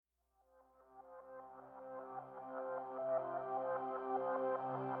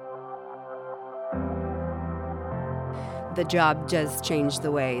the job does change the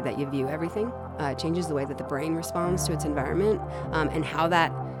way that you view everything. It changes the way that the brain responds to its environment, and how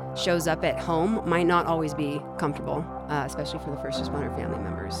that shows up at home might not always be comfortable, especially for the first responder family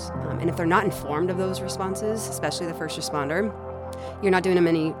members. And if they're not informed of those responses, especially the first responder, you're not doing them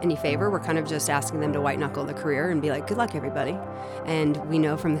any favor. We're kind of just asking them to white knuckle the career and be like, good luck, everybody. And we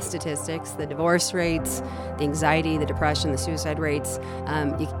know from the statistics, the divorce rates, the anxiety, the depression, the suicide rates,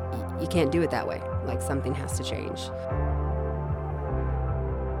 you can't do it that way. Like, something has to change.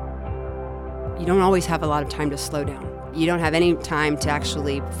 You don't always have a lot of time to slow down. You don't have any time to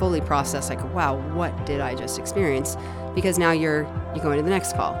actually fully process, like, wow, what did I just experience? Because now you're going to the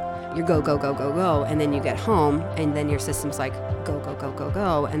next call. You go, go, go, go, go, and then you get home, and then your system's like, go, go, go, go,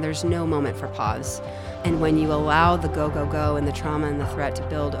 go, and there's no moment for pause. And when you allow the go, go, go and the trauma and the threat to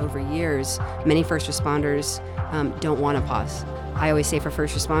build over years, many first responders don't want to pause. I always say for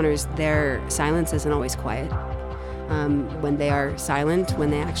first responders, their silence isn't always quiet. When they are silent, when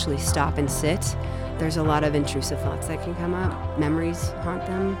they actually stop and sit, there's a lot of intrusive thoughts that can come up, memories haunt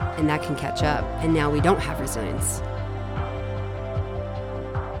them, and that can catch up. And now we don't have resilience.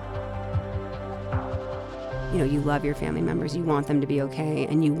 You know, you love your family members, you want them to be okay,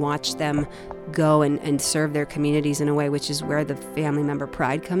 and you watch them go and serve their communities in a way which is where the family member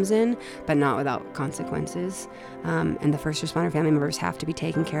pride comes in, but not without consequences. And the first responder family members have to be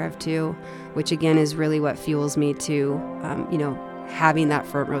taken care of too, which again is really what fuels me to, having that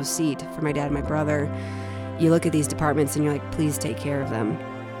front row seat for my dad and my brother. You look at these departments and you're like, please take care of them.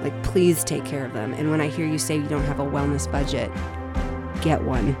 Like, please take care of them. And when I hear you say you don't have a wellness budget, get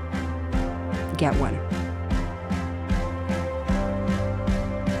one. Get one.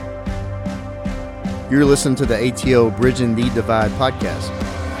 You're listening to the ATO Bridging the Divide podcast,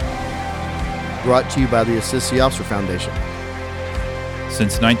 brought to you by the Assist the Officer Foundation.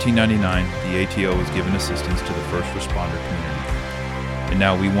 Since 1999, the ATO has given assistance to the first responder community, and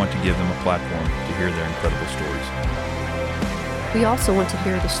now we want to give them a platform to hear their incredible stories. We also want to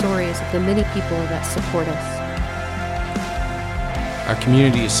hear the stories of the many people that support us. Our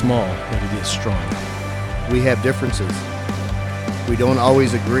community is small, but it is strong. We have differences. We don't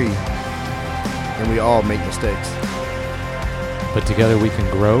always agree. And we all make mistakes. But together we can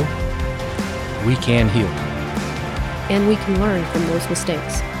grow, we can heal. And we can learn from those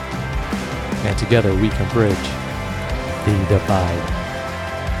mistakes. And together we can bridge the divide.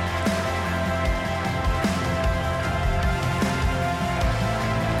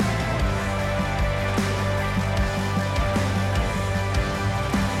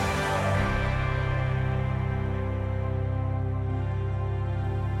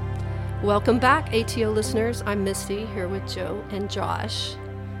 Welcome back, ATO listeners. I'm Misty, here with Joe and Josh,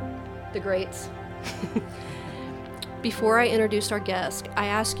 the greats. Before I introduce our guest, I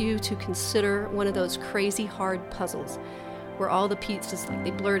ask you to consider one of those crazy hard puzzles where all the pieces, like,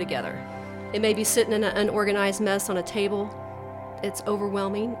 they blur together. It may be sitting in an unorganized mess on a table. It's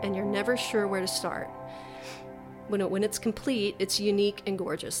overwhelming, and you're never sure where to start. When it's complete, it's unique and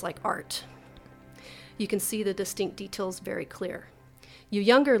gorgeous, like art. You can see the distinct details very clear. You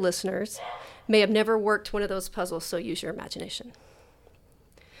younger listeners may have never worked one of those puzzles, so use your imagination.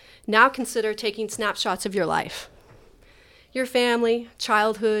 Now consider taking snapshots of your life. Your family,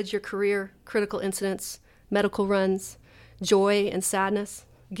 childhood, your career, critical incidents, medical runs, joy and sadness,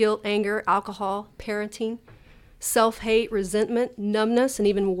 guilt, anger, alcohol, parenting, self-hate, resentment, numbness, and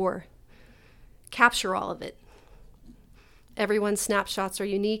even war. Capture all of it. Everyone's snapshots are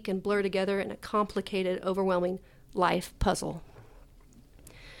unique and blur together in a complicated, overwhelming life puzzle.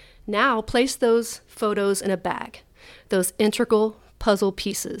 Now place those photos in a bag, those integral puzzle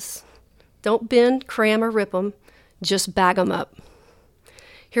pieces. Don't bend, cram, or rip them, just bag them up.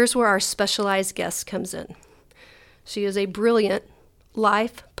 Here's where our specialized guest comes in. She is a brilliant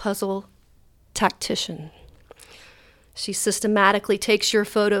life puzzle tactician. She systematically takes your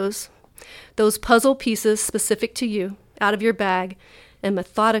photos, those puzzle pieces specific to you, out of your bag, and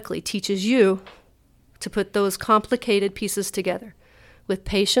methodically teaches you to put those complicated pieces together with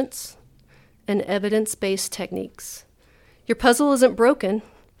patience and evidence-based techniques. Your puzzle isn't broken.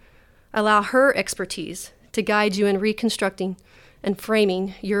 Allow her expertise to guide you in reconstructing and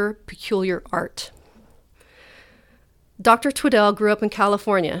framing your peculiar art. Dr. Twiddell grew up in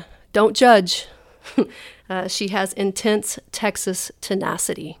California. Don't judge. She has intense Texas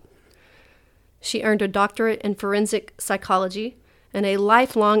tenacity. She earned a doctorate in forensic psychology and a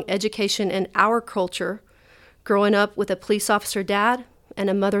lifelong education in our culture, growing up with a police officer dad and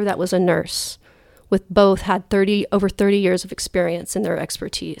a mother that was a nurse, with both had over 30 years of experience in their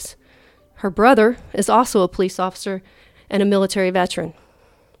expertise. Her brother is also a police officer and a military veteran.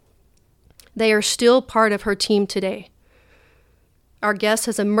 They are still part of her team today. Our guest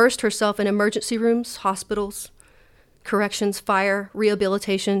has immersed herself in emergency rooms, hospitals, corrections, fire,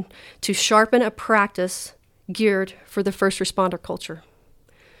 rehabilitation to sharpen a practice geared for the first responder culture.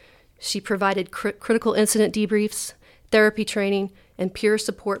 She provided critical incident debriefs, therapy training, and peer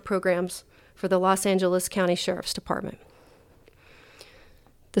support programs for the Los Angeles County Sheriff's Department.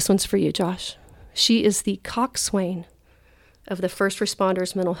 This one's for you, Josh. She is the coxswain of the first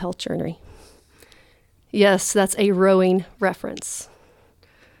responders' mental health journey. Yes, that's a rowing reference.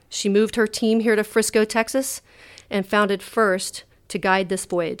 She moved her team here to Frisco, Texas, and founded FIRST to guide this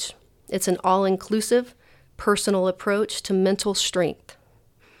voyage. It's an all-inclusive, personal approach to mental strength.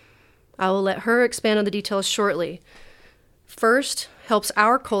 I will let her expand on the details shortly. FIRST helps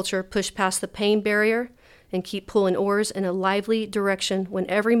our culture push past the pain barrier and keep pulling oars in a lively direction when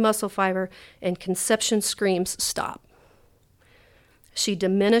every muscle fiber and conception screams stop. She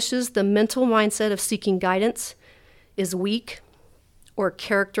diminishes the mental mindset of seeking guidance, is weak or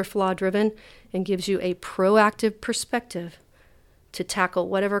character flaw driven, and gives you a proactive perspective to tackle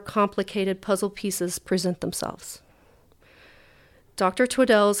whatever complicated puzzle pieces present themselves. Dr.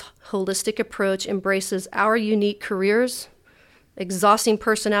 Twiddell's holistic approach embraces our unique careers, exhausting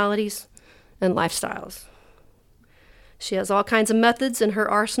personalities, and lifestyles. She has all kinds of methods in her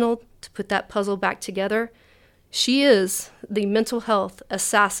arsenal to put that puzzle back together. She is the mental health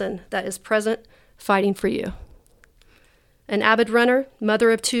assassin that is present, fighting for you. An avid runner,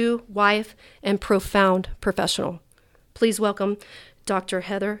 mother of two, wife, and profound professional. Please welcome Dr.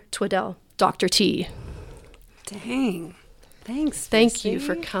 Heather Twiddell, Dr. T. Dang. Thanks. Thank you Missy.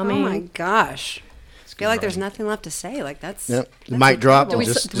 for coming. Oh my gosh. I feel like there's nothing left to say. Like that's Mic drop. incredible.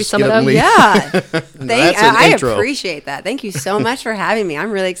 Just, do we just sum get it up and up? leave. Yeah. That's an I intro. appreciate that. Thank you so much for having me.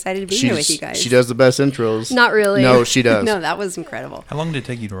 I'm really excited to be here with you guys. She does the best intros. Not really. No, she does. No, that was incredible. How long did it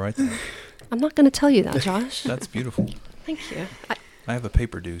take you to write that? I'm not going to tell you that, Josh. That's beautiful. Thank you. I have a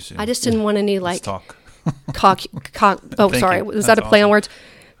paper due soon. I just didn't want any Let's like talk. oh, Thank sorry. you. Was That's that a play on awesome. words?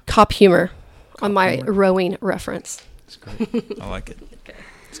 Cop humor on Cop my humor. rowing reference. It's great. I like it.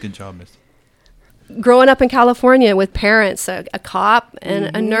 It's a good job, Miss. Growing up in California with parents, a cop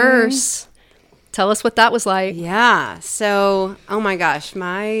and a nurse. Tell us what that was like. Yeah. So, oh my gosh,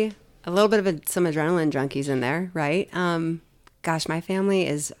 a little bit of some adrenaline junkies in there, right? Gosh, my family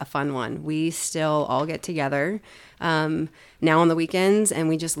is a fun one. We still all get together now on the weekends, and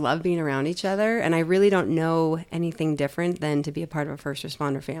we just love being around each other. And I really don't know anything different than to be a part of a first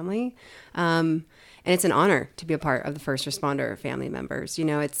responder family. And it's an honor to be a part of the first responder family members. You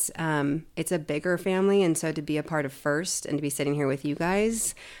know, it's a bigger family, and so to be a part of FIRST and to be sitting here with you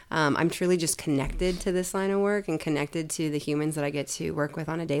guys, I'm truly just connected to this line of work and connected to the humans that I get to work with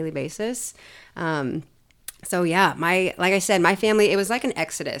on a daily basis. So yeah, like I said, my family, it was like an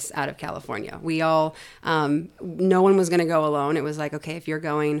exodus out of California. We all, no one was going to go alone. It was like, okay, if you're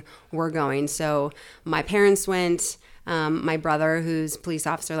going, we're going. So my parents went. My brother, who's a police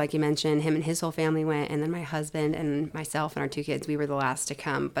officer, like you mentioned, him and his whole family went, and then my husband and myself and our two kids, we were the last to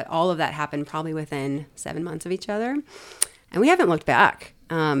come. But all of that happened probably within 7 months of each other, and we haven't looked back.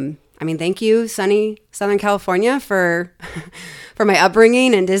 I mean, thank you, sunny Southern California, for for my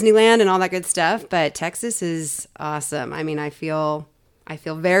upbringing and Disneyland and all that good stuff. But Texas is awesome. I mean, I feel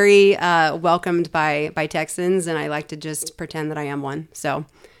very welcomed by Texans, and I like to just pretend that I am one. So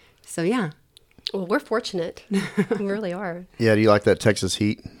yeah. Well, we're fortunate. We really are. Yeah, do you like that Texas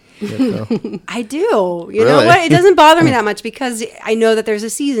heat? Yeah, I do. You Really? know what? It doesn't bother me that much because I know that there's a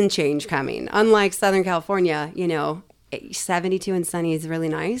season change coming. Unlike Southern California, 72 and sunny is really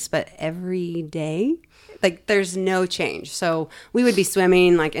nice, but every day, like, there's no change. So we would be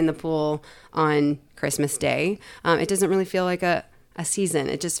swimming like in the pool on Christmas Day. It doesn't really feel like a season.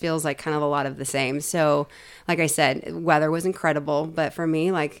 It just feels like kind of a lot of the same. So like I said, weather was incredible, but for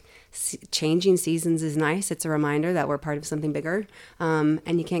me, like, changing seasons is nice. It's a reminder that we're part of something bigger,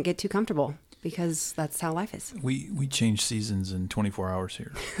 and you can't get too comfortable because that's how life is. We change seasons in 24 hours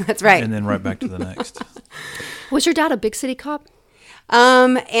here. That's right. And then right back to the next. Was your dad a big city cop?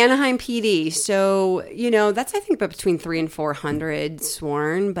 Anaheim PD. So, that's, I think, between 300 and 400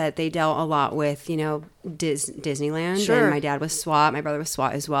 sworn, but they dealt a lot with, Disneyland. Sure. And my dad was SWAT. My brother was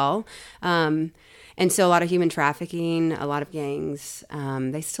SWAT as well. And so a lot of human trafficking, a lot of gangs.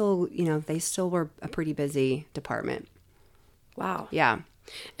 They still were a pretty busy department. Wow. Yeah.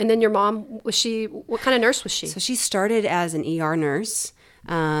 And then your mom, what kind of nurse was she? So she started as an ER nurse.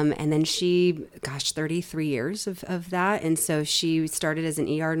 And then 33 years of that. And so she started as an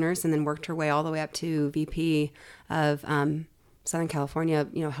ER nurse and then worked her way all the way up to VP of Southern California,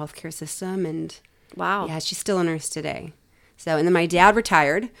 healthcare system. And Wow. yeah, she's still a nurse today. So, and then my dad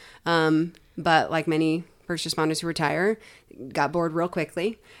retired. But like many first responders who retire, got bored real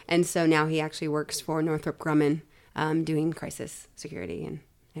quickly. And so now he actually works for Northrop Grumman, doing crisis security and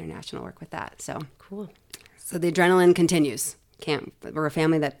international work with that. So Cool. So the adrenaline continues. We're a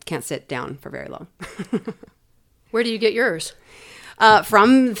family that can't sit down for very long. Where do you get yours?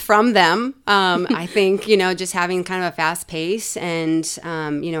 From them. I think, just having kind of a fast pace and,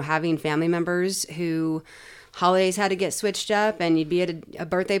 having family members who holidays had to get switched up, and you'd be at a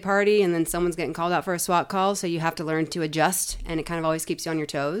birthday party and then someone's getting called out for a SWAT call. So you have to learn to adjust, and it kind of always keeps you on your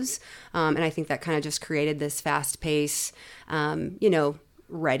toes. And I think that kind of just created this fast pace,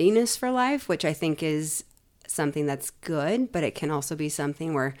 readiness for life, which I think is something that's good, but it can also be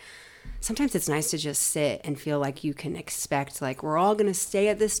something where sometimes it's nice to just sit and feel like you can expect, like, we're all going to stay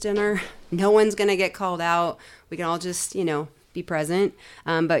at this dinner. No one's going to get called out. We can all just, be present.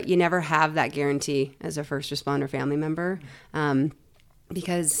 But you never have that guarantee as a first responder family member,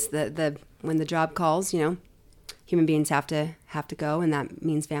 because when the job calls, human beings have to go, and that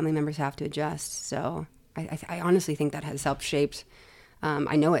means family members have to adjust. So I honestly think that has helped shaped.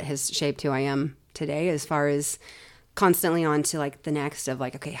 I know it has shaped who I am today, as far as constantly on to like the next of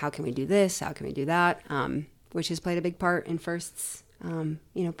like, okay, how can we do this? How can we do that? Which has played a big part in First's,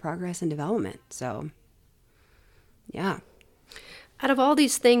 progress and development. So, yeah. Out of all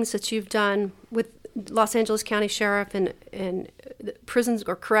these things that you've done with Los Angeles County Sheriff and prisons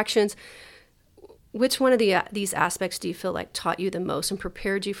or corrections, which one of these aspects do you feel like taught you the most and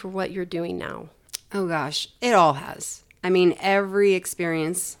prepared you for what you're doing now? Oh gosh, it all has. I mean, every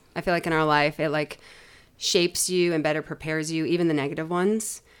experience, I feel like in our life, it like shapes you and better prepares you, even the negative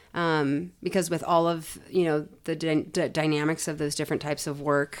ones. Because with all of, the dynamics of those different types of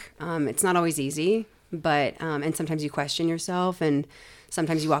work, it's not always easy, but, and sometimes you question yourself, and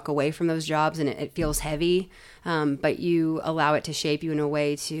sometimes you walk away from those jobs and it feels heavy. But you allow it to shape you in a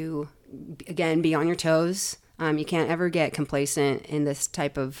way to, again, be on your toes. You can't ever get complacent in this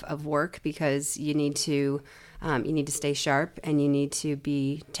type of work, because you need to stay sharp, and you need to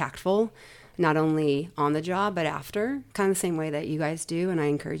be tactful, not only on the job, but after, kind of the same way that you guys do, and I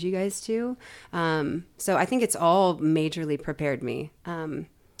encourage you guys to. So I think it's all majorly prepared me.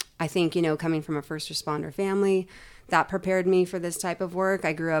 I think, coming from a first responder family, that prepared me for this type of work.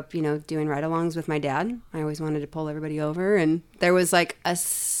 I grew up, doing ride-alongs with my dad. I always wanted to pull everybody over, and there was like a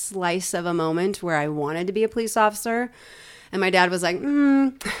slice of a moment where I wanted to be a police officer, and my dad was like,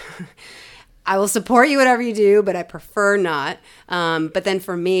 I will support you whatever you do, but I prefer not. But then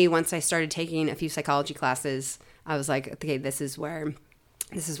for me, once I started taking a few psychology classes, I was like, okay, this is where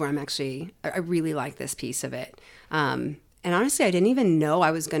I'm actually, I really like this piece of it. And honestly, I didn't even know I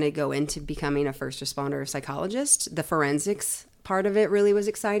was going to go into becoming a first responder psychologist. The forensics part of it really was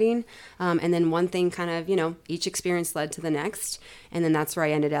exciting. And then one thing kind of, each experience led to the next. And then that's where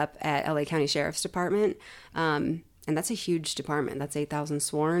I ended up at LA County Sheriff's Department. And that's a huge department. That's 8,000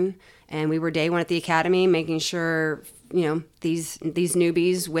 sworn. And we were day one at the academy, making sure, these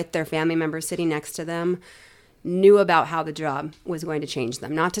newbies with their family members sitting next to them knew about how the job was going to change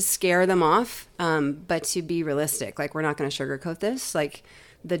them. Not to scare them off, but to be realistic. Like, we're not going to sugarcoat this. Like,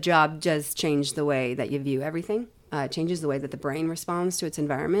 the job does change the way that you view everything. It changes the way that the brain responds to its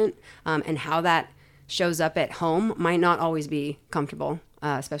environment. And how that shows up at home might not always be comfortable.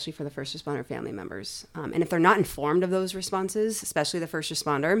 Especially for the first responder family members. And if they're not informed of those responses, especially the first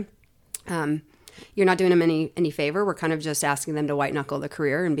responder, you're not doing them any favor. We're kind of just asking them to white knuckle the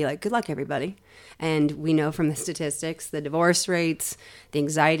career and be like, good luck, everybody. And we know from the statistics, the divorce rates, the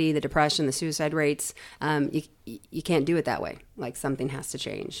anxiety, the depression, the suicide rates, you can't do it that way. Like, something has to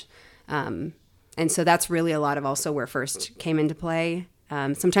change. And so that's really a lot of also where First came into play.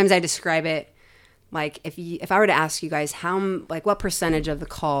 Sometimes I describe it like, if I were to ask you guys what percentage of the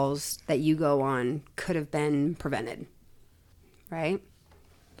calls that you go on could have been prevented, right?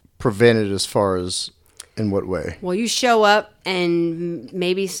 Prevented as far as in what way? Well, you show up and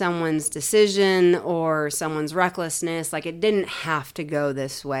maybe someone's decision or someone's recklessness, like, it didn't have to go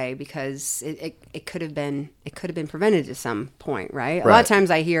this way, because it could have been prevented at some point, right? A lot of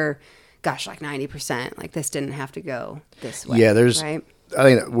times I hear, gosh, like 90%, like, this didn't have to go this way. Yeah, there's. Right? I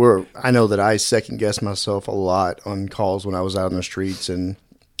think I know that I second guessed myself a lot on calls when I was out in the streets, and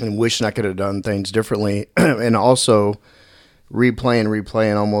wishing I could have done things differently, and also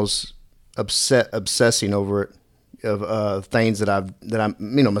replaying, almost obsessing over it, of things that I'm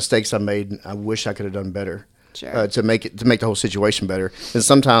mistakes I made. I wish I could have done better. Sure. To make the whole situation better. And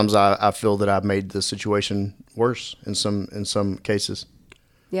sometimes I feel that I've made the situation worse in some cases.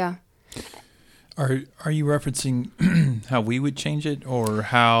 Yeah. Are you referencing how we would change it, or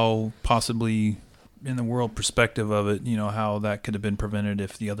how possibly in the world perspective of it, how that could have been prevented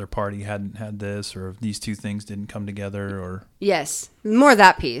if the other party hadn't had this, or if these two things didn't come together, or... Yes, more of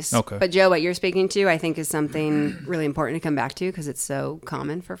that piece. Okay. But Joe, what you're speaking to, I think, is something really important to come back to, because it's so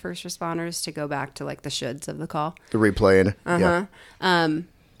common for first responders to go back to like the shoulds of the call. The replaying. Yeah.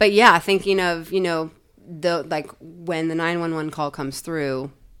 But yeah, thinking of, the like when the 911 call comes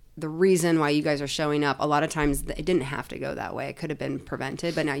through, the reason why you guys are showing up, a lot of times it didn't have to go that way. It could have been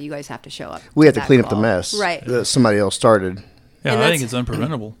prevented, but now you guys have to show up. We have to that clean up the call. mess Right. that somebody else started. Yeah, And I think that's- it's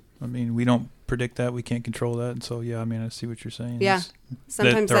unpreventable. I mean, we don't predict that. We can't control that. And so, yeah, I mean, I see what you're saying. Yeah.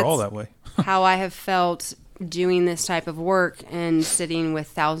 Sometimes they're that's all that way. how I have felt doing this type of work and sitting with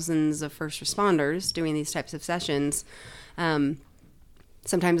thousands of first responders doing these types of sessions.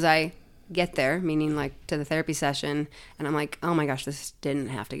 Sometimes I get there, meaning like to the therapy session, and I'm like, oh my gosh, this didn't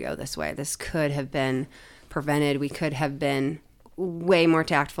have to go this way. This could have been prevented. We could have been way more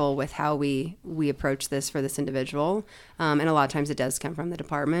tactful with how we approach this for this individual. And a lot of times it does come from the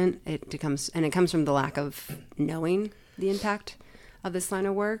department. It comes from the lack of knowing the impact of this line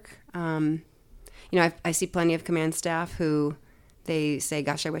of work. I see plenty of command staff who they say,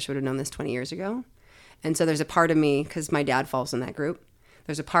 gosh, I wish I would have known this 20 years ago. And so there's a part of me, because my dad falls in that group,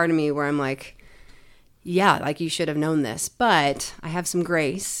 there's a part of me where I'm like, yeah, like you should have known this, but I have some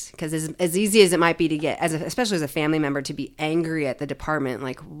grace, because as easy as it might be to get, especially as a family member, to be angry at the department,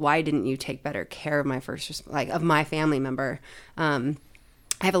 like, why didn't you take better care of of my family member? I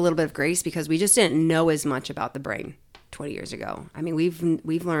have a little bit of grace because we just didn't know as much about the brain 20 years ago. I mean,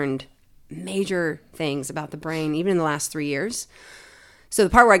 we've learned major things about the brain even in the last 3 years. So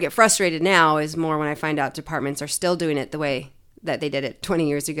the part where I get frustrated now is more when I find out departments are still doing it the way that they did it 20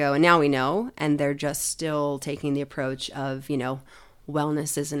 years ago, and now we know, and they're just still taking the approach of,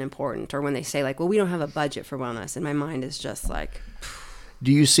 wellness isn't important, or when they say like, well, we don't have a budget for wellness, and my mind is just like...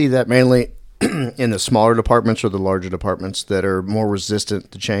 Do you see that mainly in the smaller departments or the larger departments that are more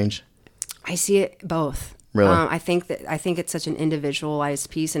resistant to change? I see it both. Really? I think it's such an individualized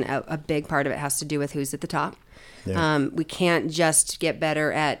piece, and a big part of it has to do with who's at the top. Yeah. We can't just get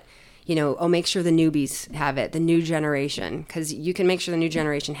better at, make sure the newbies have it, the new generation, because you can make sure the new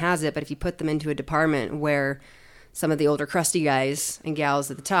generation has it, but if you put them into a department where some of the older crusty guys and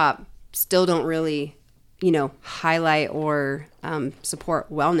gals at the top still don't really, highlight or support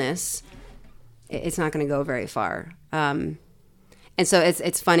wellness, it's not going to go very far. And so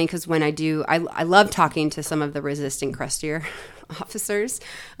it's funny because when I love talking to some of the resistant crustier officers,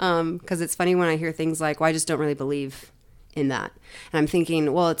 because it's funny when I hear things like, well, I just don't really believe in that. And I'm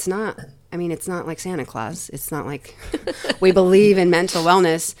thinking, well, it's not like Santa Claus. It's not like we believe in mental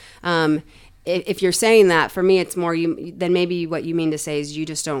wellness. If you're saying that, for me, it's more then maybe what you mean to say is you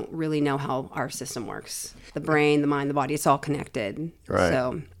just don't really know how our system works. The brain, the mind, the body, it's all connected. Right.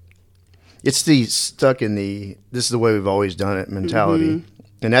 So It's the stuck in this is the way we've always done it mentality. Mm-hmm.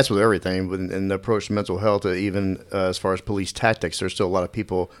 And that's with everything. In the approach to mental health, even as far as police tactics, there's still a lot of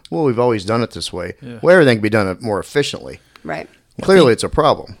people, well, we've always done it this way. Yeah. Well, everything can be done more efficiently. right. Clearly, it's a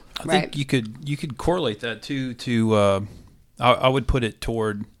problem. I Right. think you could correlate that too to I would put it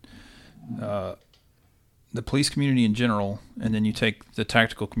toward the police community in general, and then you take the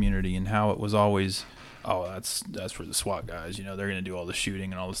tactical community and how it was always, oh, that's for the SWAT guys, they're going to do all the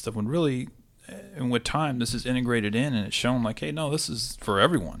shooting and all this stuff, when really, and with time, this is integrated in, and it's shown like, hey, no, this is for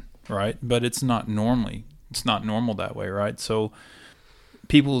everyone, right? But it's not normal that way, right? So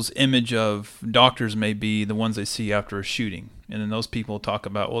people's image of doctors may be the ones they see after a shooting, and then those people talk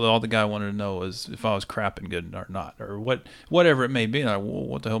about, well, all the guy wanted to know is if I was crapping good or not, or whatever it may be. Like, well,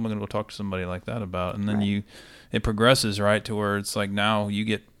 what the hell am I going to go talk to somebody like that about? And then it progresses, right, to where it's like now you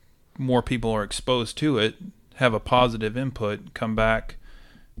get more people are exposed to it, have a positive input, come back,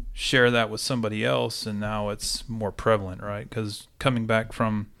 share that with somebody else, and now it's more prevalent, right? Because coming back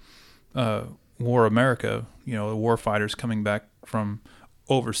from War America, the war fighters coming back from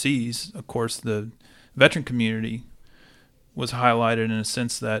overseas, of course, the veteran community was highlighted in a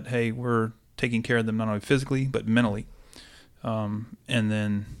sense that, hey, we're taking care of them not only physically but mentally. And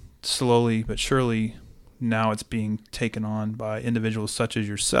then slowly but surely, now it's being taken on by individuals such as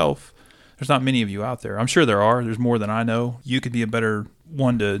yourself. There's not many of you out there. I'm sure there are. There's more than I know. You could be a better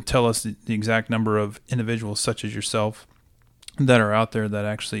one to tell us the exact number of individuals such as yourself that are out there that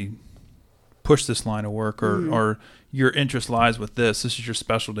actually push this line of work, or your interest lies with this. This is your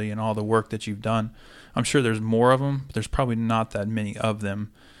specialty and all the work that you've done. I'm sure there's more of them, but there's probably not that many of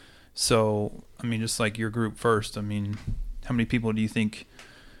them. So, I mean, just like your group first, I mean, how many people do you think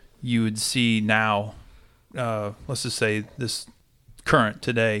you would see now, let's just say this current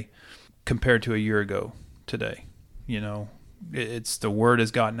today, compared to a year ago today? it's the word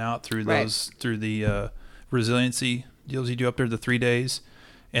has gotten out through through the resiliency deals you do up there, the 3 days.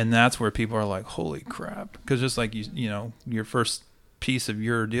 And that's where people are like, holy crap. Because just like, you know, your first piece of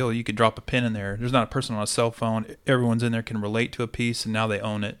your deal, you could drop a pin in there. There's not a person on a cell phone. Everyone's in there can relate to a piece, and now they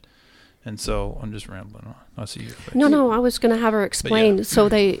own it. And so I'm just rambling on. I see your face. No, I was going to have her explain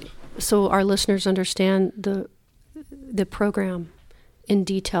Yeah. so our listeners understand the program in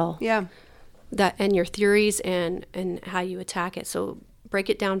detail. Yeah. That and your theories and how you attack it. So break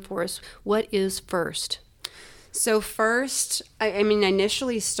it down for us. What is FIRST? So first, I mean, I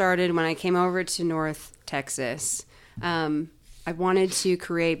initially started when I came over to North Texas. I wanted to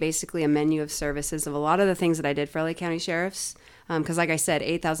create basically a menu of services of a lot of the things that I did for LA County Sheriffs. Because like I said,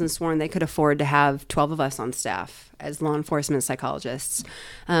 8,000 sworn, they could afford to have 12 of us on staff as law enforcement psychologists.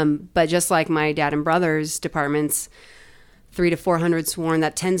 But just like my dad and brother's departments, 300 to 400 sworn,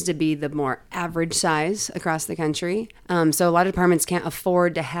 that tends to be the more average size across the country. So a lot of departments can't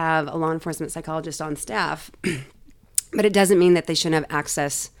afford to have a law enforcement psychologist on staff, but it doesn't mean that they shouldn't have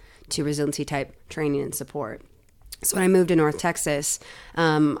access to resiliency type training and support. So when I moved to North Texas,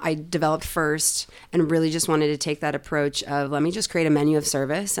 I developed FIRST and really just wanted to take that approach of let me just create a menu of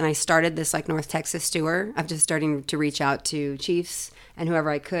service. And I started this like North Texas tour of just starting to reach out to chiefs and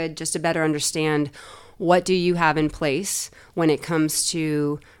whoever I could just to better understand what do you have in place when it comes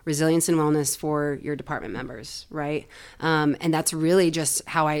to resilience and wellness for your department members, right? And that's really just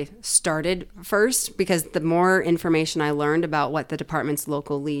how I started FIRST, because the more information I learned about what the departments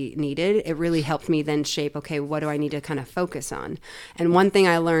locally needed, it really helped me then shape, okay, what do I need to kind of focus on? And one thing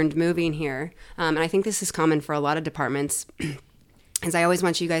I learned moving here, and I think this is common for a lot of departments, is I always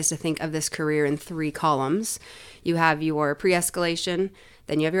want you guys to think of this career in 3 columns. You have your pre-escalation,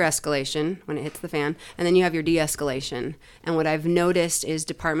 then you have your escalation when it hits the fan, and then you have your de-escalation. And what I've noticed is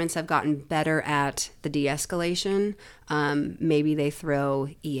departments have gotten better at the de-escalation. Maybe they throw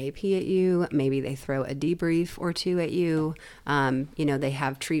EAP at you. Maybe they throw a debrief or 2 at you. You know, they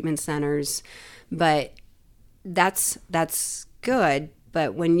have treatment centers. But that's good.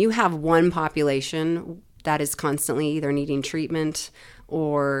 But when you have one population that is constantly either needing treatment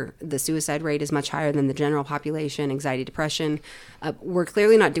or the suicide rate is much higher than the general population, anxiety, depression, we're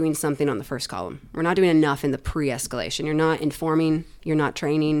clearly not doing something on the first column. We're not doing enough in the pre-escalation. You're not informing, you're not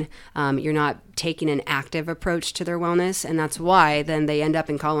training, you're not taking an active approach to their wellness, and that's why then they end up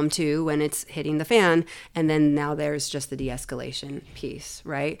in column 2 when it's hitting the fan, and then now there's just the de-escalation piece,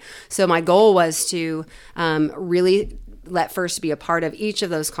 right? So my goal was to really let FIRST be a part of each of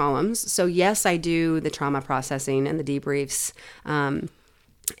those columns. So yes, I do the trauma processing and the debriefs,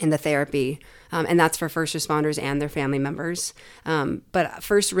 and the therapy, and that's for first responders and their family members. But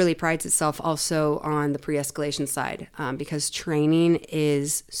FIRST really prides itself also on the pre-escalation side, because training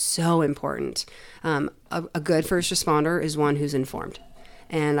is so important. A good first responder is one who's informed.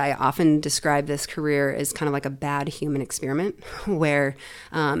 And I often describe this career as kind of like a bad human experiment where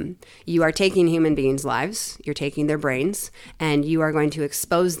you are taking human beings' lives, you're taking their brains, and you are going to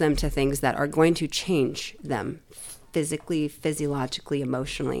expose them to things that are going to change them physically, physiologically,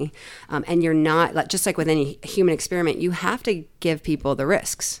 emotionally. And you're not, just like with any human experiment, you have to give people the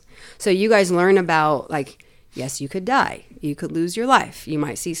risks. So you guys learn about, like, yes, you could die. You could lose your life. You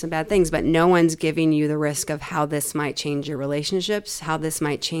might see some bad things, but no one's giving you the risk of how this might change your relationships, how this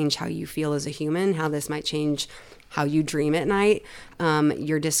might change how you feel as a human, how this might change how you dream at night,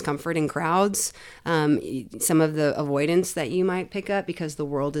 your discomfort in crowds, some of the avoidance that you might pick up because the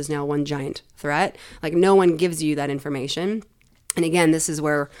world is now one giant threat. Like, no one gives you that information. And again, this is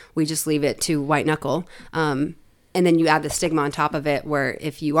where we just leave it to white knuckle. And then you add the stigma on top of it where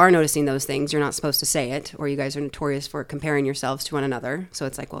if you are noticing those things, you're not supposed to say it, or you guys are notorious for comparing yourselves to one another. So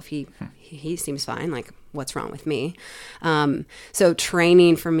it's like, well, if he seems fine, like, what's wrong with me? So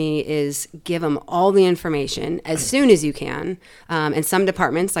training for me is give them all the information as soon as you can. And some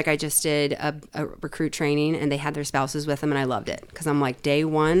departments, like I just did a recruit training and they had their spouses with them, and I loved it because I'm like, day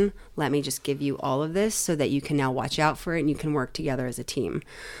one, let me just give you all of this so that you can now watch out for it and you can work together as a team.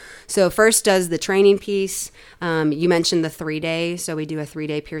 So FIRST does the training piece. You mentioned the 3-day. So we do a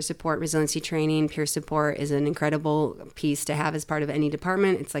 3-day peer support resiliency training. Peer support is an incredible piece to have as part of any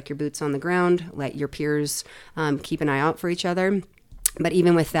department. It's like your boots on the ground. Let your peers keep an eye out for each other. But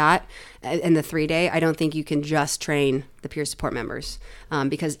even with that, in the 3-day, I don't think you can just train the peer support members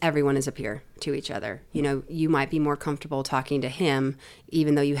because everyone is a peer to each other. You know, you might be more comfortable talking to him,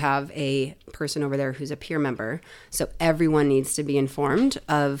 even though you have a person over there who's a peer member. So everyone needs to be informed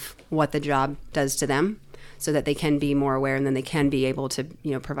of what the job does to them so that they can be more aware, and then they can be able to,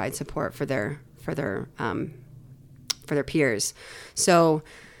 you know, provide support for their peers. So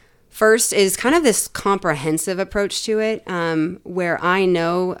First is kind of this comprehensive approach to it, where I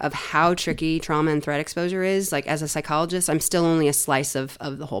know of how tricky trauma and threat exposure is. Like as a psychologist, I'm still only a slice of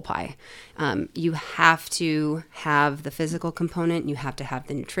the whole pie. You have to have the physical component. You have to have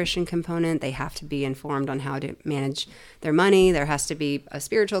the nutrition component. They have to be informed on how to manage their money. There has to be a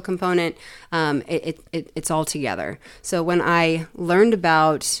spiritual component. It's all together. So when I learned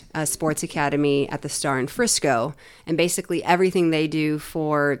about a sports academy at the Star in Frisco, and basically everything they do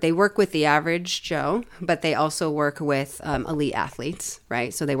they work with the average Joe, but they also work with elite athletes,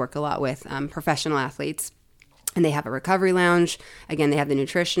 right? So they work a lot with professional athletes. And they have a recovery lounge. Again, they have the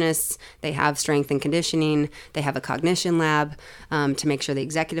nutritionists. They have strength and conditioning. They have a cognition lab to make sure the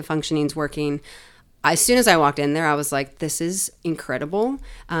executive functioning is working. As soon as I walked in there, I was like, this is incredible.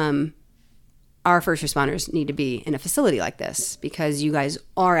 Our first responders need to be in a facility like this because you guys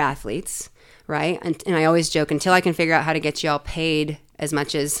are athletes, right? And I always joke, until I can figure out how to get you all paid as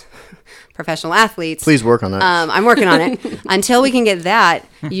much as professional athletes. Please work on that. I'm working on it. Until we can get that,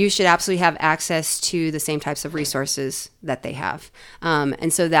 you should absolutely have access to the same types of resources that they have.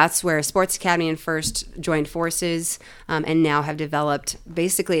 And so that's where Sports Academy and First joined forces and now have developed,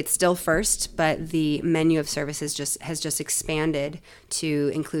 basically it's still First, but the menu of services has just expanded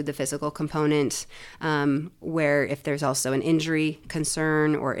to include the physical component, where if there's also an injury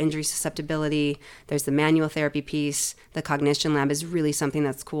concern or injury susceptibility, there's the manual therapy piece. The cognition lab is really something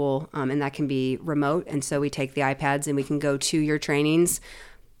that's cool, and that can be remote. And so we take the iPads and we can go to your trainings,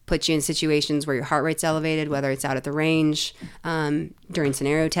 put you in situations where your heart rate's elevated, whether it's out at the range, during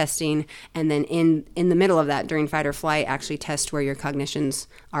scenario testing, and then in the middle of that, during fight or flight, actually test where your cognitions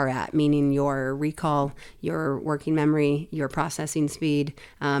are at, meaning your recall, your working memory, your processing speed.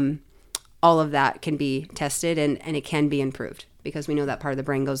 All of that can be tested and it can be improved because we know that part of the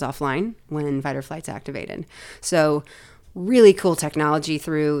brain goes offline when fight or flight's activated. So really cool technology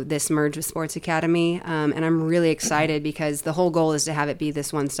through this merge with Sports Academy. And I'm really excited because the whole goal is to have it be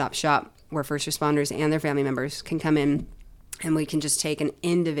this one-stop shop where first responders and their family members can come in and we can just take an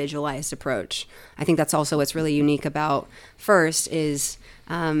individualized approach. I think that's also what's really unique about First is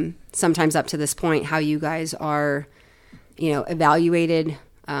sometimes up to this point, how you guys are, evaluated,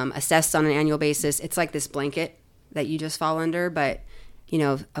 assessed on an annual basis. It's like this blanket that you just fall under, but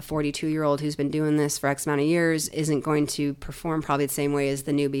a 42-year-old who's been doing this for X amount of years isn't going to perform probably the same way as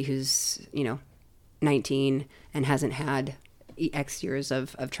the newbie who's, 19 and hasn't had X years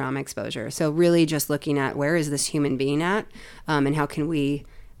of trauma exposure. So really just looking at where is this human being at, and how can we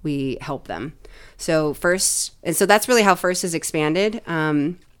help them. So that's really how First is expanded.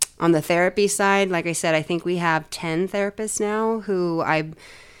 On the therapy side, like I said, I think we have 10 therapists now who I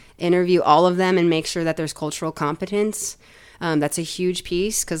interview all of them and make sure that there's cultural competence. That's a huge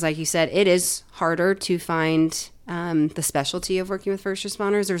piece because, like you said, it is harder to find the specialty of working with first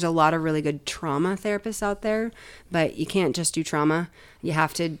responders. There's a lot of really good trauma therapists out there, but you can't just do trauma. You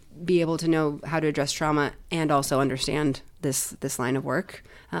have to be able to know how to address trauma and also understand this line of work,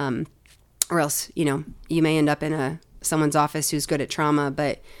 or else you may end up in someone's office who's good at trauma,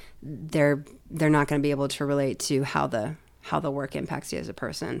 but they're not going to be able to relate to how the work impacts you as a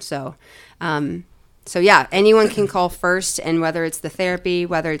person. So yeah, anyone can call First, and whether it's the therapy,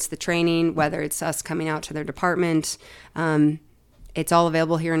 whether it's the training, whether it's us coming out to their department, it's all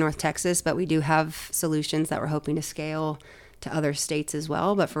available here in North Texas, but we do have solutions that we're hoping to scale to other states as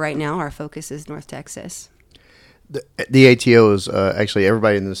well. But for right now, our focus is North Texas. The ATO is actually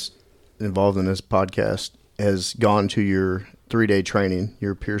everybody involved in this podcast has gone to your 3-day training,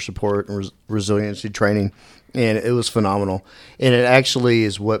 your peer support and resiliency training. And it was phenomenal. And it actually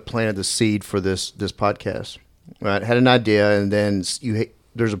is what planted the seed for this podcast. Right? Had an idea, and then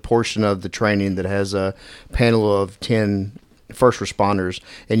there's a portion of the training that has a panel of 10 first responders,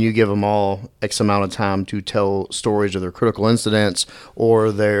 and you give them all X amount of time to tell stories of their critical incidents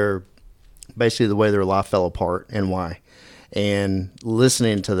or basically the way their life fell apart and why. And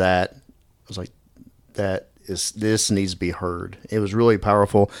listening to that, I was like, this needs to be heard. It was really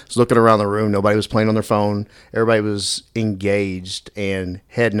powerful. I was looking around the room. Nobody was playing on their phone. Everybody was engaged and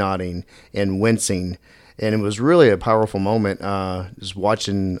head nodding and wincing. And it was really a powerful moment, just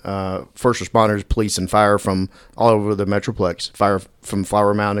watching first responders, police, and fire from all over the Metroplex. Fire from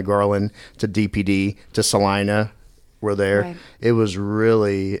Flower Mound to Garland to DPD to Salina were there. Right. It was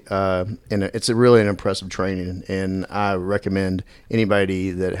really, it's really an impressive training, and I recommend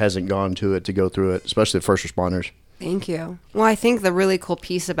anybody that hasn't gone to it to go through it, especially the first responders. Thank you. Well, I think the really cool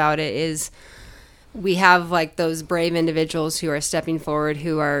piece about it is we have like those brave individuals who are stepping forward,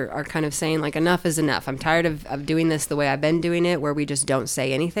 who are kind of saying like, enough is enough. I'm tired of doing this the way I've been doing it, where we just don't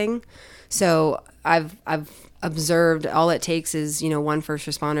say anything. So I've observed, all it takes is, one first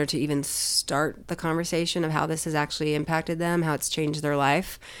responder to even start the conversation of how this has actually impacted them, how it's changed their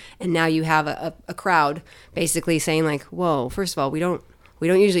life. And now you have a crowd basically saying like, whoa, first of all, we don't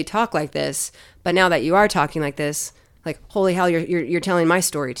usually talk like this, but now that you are talking like this, like, holy hell, you're telling my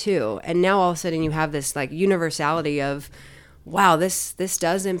story too. And now all of a sudden you have this like universality of, wow, this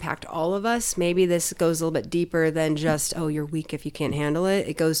does impact all of us. Maybe this goes a little bit deeper than just, oh, you're weak if you can't handle it.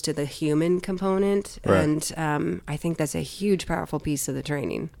 It goes to the human component. Right. And I think that's a huge, powerful piece of the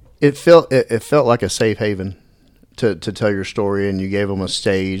training. It felt like a safe haven to tell your story, and you gave them a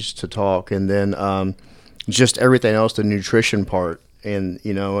stage to talk. And then just everything else, the nutrition part, and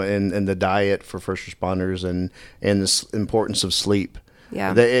and the diet for first responders, and the importance of sleep.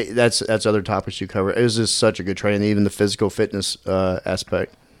 Yeah, that's other topics you cover. It was just such a good training, even the physical fitness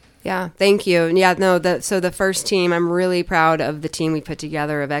aspect. Yeah, thank you. Yeah, no, so the first team, I'm really proud of the team we put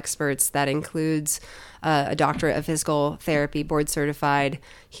together of experts. That includes a doctorate of physical therapy, board certified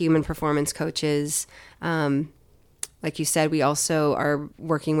human performance coaches. Like you said, we also are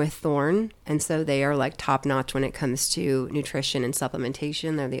working with Thorne, and so they are like top notch when it comes to nutrition and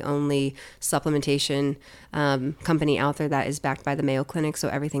supplementation. They're the only supplementation company out there that is backed by the Mayo Clinic, so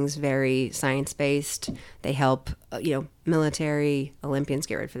everything's very science based. They help military Olympians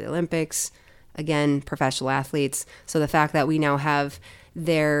get ready for the Olympics, again, professional athletes. So the fact that we now have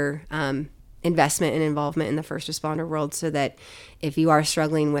their investment and involvement in the first responder world, so that if you are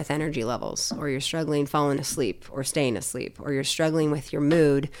struggling with energy levels, or you're struggling falling asleep or staying asleep, or you're struggling with your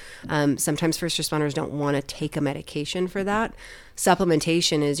mood, sometimes first responders don't want to take a medication for that.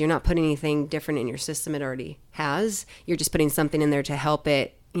 Supplementation is, you're not putting anything different in your system it already has. You're just putting something in there to help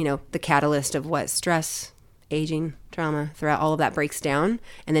it, the catalyst of what stress, aging, trauma, throughout all of that breaks down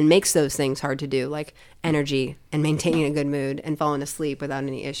and then makes those things hard to do, like energy and maintaining a good mood and falling asleep without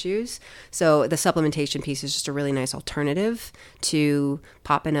any issues. So the supplementation piece is just a really nice alternative to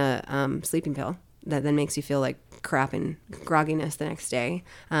popping a sleeping pill that then makes you feel like crap and grogginess the next day.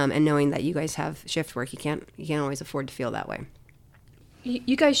 And knowing that you guys have shift work, you can't always afford to feel that way.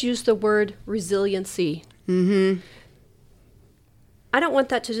 You guys use the word resiliency. Mm-hmm. I don't want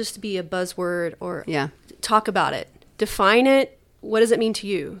that to just be a buzzword or yeah. Talk about it. Define it. What does it mean to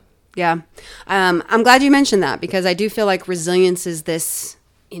you? Yeah. I'm glad you mentioned that, because I do feel like resilience is this,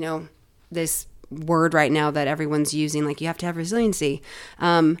 this word right now that everyone's using, like you have to have resiliency.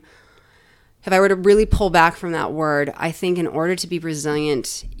 If I were to really pull back from that word, I think in order to be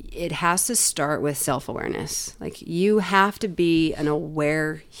resilient, it has to start with self-awareness. Like you have to be an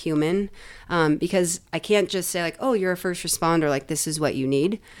aware human, because I can't just say like, oh, you're a first responder, like this is what you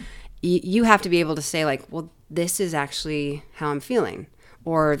need. You have to be able to say like, well, this is actually how I'm feeling,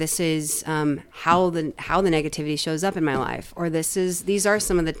 or this is how the negativity shows up in my life, or these are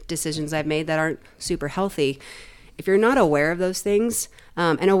some of the decisions I've made that aren't super healthy. If you're not aware of those things,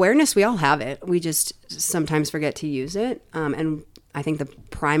 and awareness, we all have it, we just sometimes forget to use it. And I think the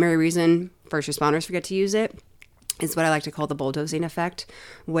primary reason first responders forget to use it is what I like to call the bulldozing effect,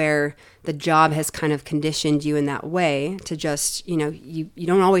 where the job has kind of conditioned you in that way to just, you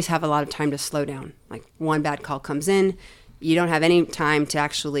don't always have a lot of time to slow down. Like one bad call comes in, you don't have any time to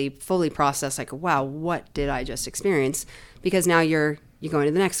actually fully process like, wow, what did I just experience? Because now you're going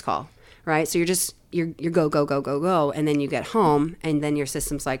to the next call, right? So you're go, go, go, go, go. And then you get home and then your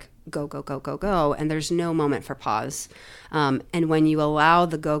system's like, go, go, go, go, go. And there's no moment for pause. And when you allow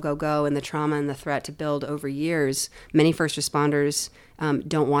the go, go, go and the trauma and the threat to build over years, many first responders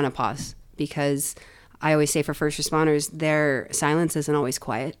don't want to pause, because I always say for first responders, their silence isn't always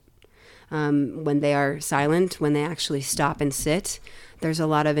quiet. When they are silent, when they actually stop and sit, there's a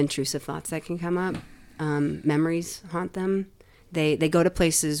lot of intrusive thoughts that can come up. Memories haunt them. They go to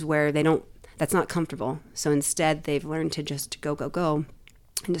places where that's not comfortable. So instead, they've learned to just go, go, go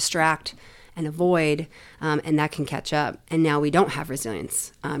and distract and avoid, and that can catch up. And now we don't have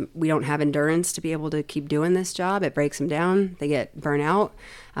resilience. We don't have endurance to be able to keep doing this job. It breaks them down. They get burnout.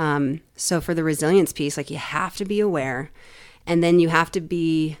 So for the resilience piece, like you have to be aware, and then you have to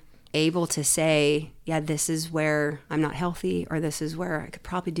be able to say, yeah, this is where I'm not healthy, or this is where I could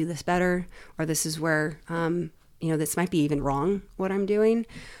probably do this better, or this is where, this might be even wrong, what I'm doing.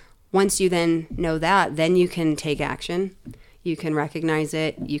 Once you then know that, then you can take action. You can recognize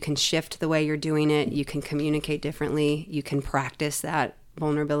it. You can shift the way you're doing it. You can communicate differently. You can practice that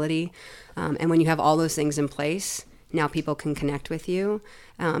vulnerability. And when you have all those things in place, now people can connect with you.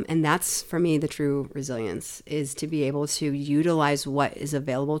 And that's, for me, the true resilience, is to be able to utilize what is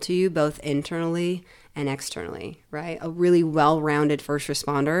available to you, both internally and externally, right? A really well-rounded first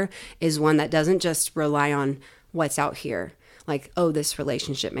responder is one that doesn't just rely on what's out here, Like, oh, this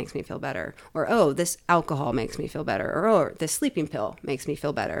relationship makes me feel better, or oh, this alcohol makes me feel better, or oh, this sleeping pill makes me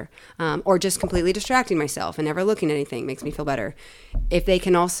feel better, or just completely distracting myself and never looking at anything makes me feel better. If they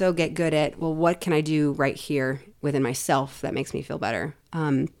can also get good at, well, what can I do right here within myself that makes me feel better?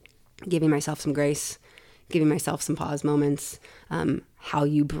 Giving myself some grace, giving myself some pause moments. How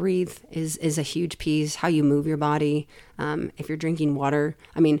you breathe is a huge piece. How you move your body. If you're drinking water,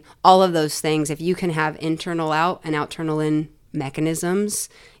 I mean, all of those things. If you can have internal out and external in mechanisms,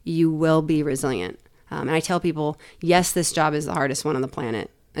 you will be resilient. And I tell people, yes, this job is the hardest one on the planet.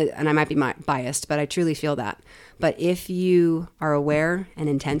 And I might be biased, but I truly feel that. But if you are aware and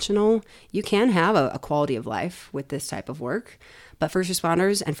intentional, you can have a quality of life with this type of work. But first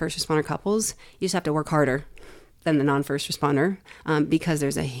responders and first responder couples, you just have to work harder than the non-first responder, because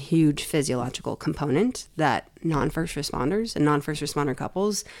there's a huge physiological component that non-first responders and non-first responder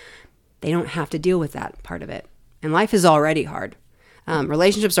couples, they don't have to deal with that part of it. And life is already hard.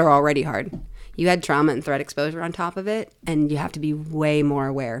 Relationships are already hard. You had trauma and threat exposure on top of it, and you have to be way more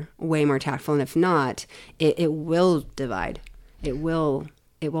aware, way more tactful. And if not, it will divide. It will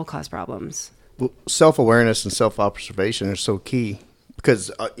cause problems. Well, self-awareness and self-observation are so key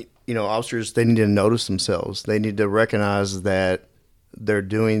because, officers, they need to notice themselves. They need to recognize that they're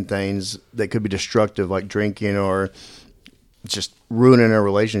doing things that could be destructive, like drinking or just ruining their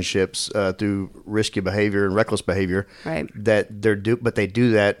relationships through risky behavior and reckless behavior. Right. But they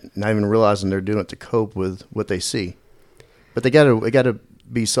do that not even realizing they're doing it to cope with what they see. But they gotta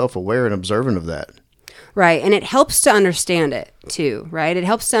be self-aware and observant of that. Right. And it helps to understand it too, right? It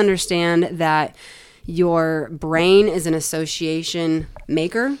helps to understand that your brain is an association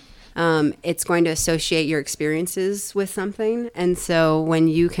maker. It's going to associate your experiences with something. And so when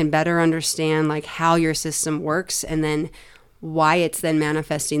you can better understand like how your system works and then why it's then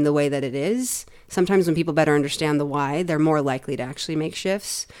manifesting the way that it is, sometimes when people better understand the why, they're more likely to actually make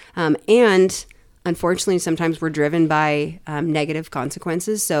shifts. And unfortunately, sometimes we're driven by negative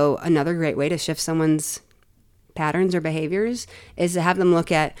consequences. So another great way to shift someone's patterns or behaviors is to have them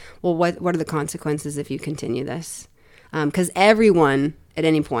look at, well, what are the consequences if you continue this? Because everyone at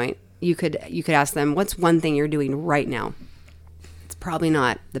any point, you could ask them, what's one thing you're doing right now? It's probably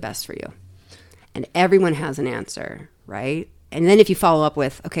not the best for you. And everyone has an answer, right? And then if you follow up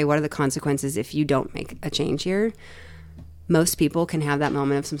with, okay, what are the consequences if you don't make a change here? Most people can have that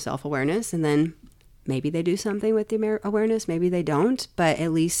moment of some self-awareness, and then maybe they do something with the awareness, maybe they don't, but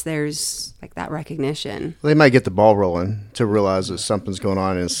at least there's like that recognition. They might get the ball rolling to realize that something's going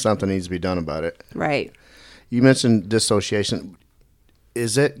on and something needs to be done about it. Right. You mentioned dissociation.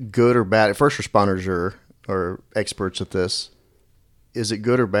 Is it good or bad? First responders are experts at this. Is it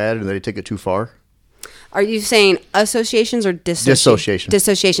good or bad and they take it too far? Are you saying associations or dissociation?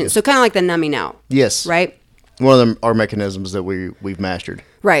 Dissociation. Yes. So kind of like the numbing out. Yes. Right? One of them are mechanisms that we've mastered.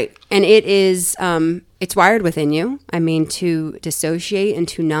 Right. And it is, it's wired within you. I mean, to dissociate and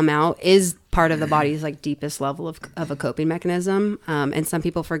to numb out is part of the body's like deepest level of a coping mechanism. And some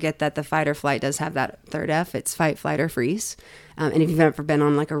people forget that the fight or flight does have that third F. It's fight, flight, or freeze. And if you've ever been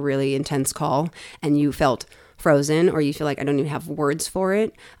on like a really intense call and you felt frozen or you feel like I don't even have words for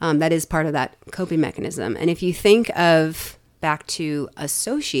it, that is part of that coping mechanism. And if you think of back to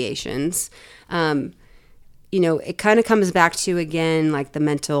associations, it kind of comes back to, again, like the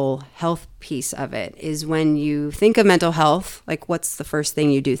mental health piece of it is when you think of mental health, like what's the first thing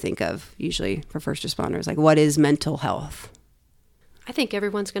you do think of usually for first responders? Like what is mental health? I think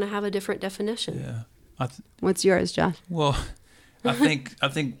everyone's going to have a different definition. Yeah. What's yours, Josh? Well, I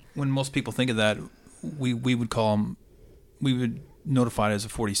think when most people think of that, we would call them, we would notify it as a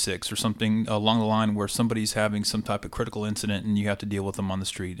 46 or something along the line where somebody's having some type of critical incident and you have to deal with them on the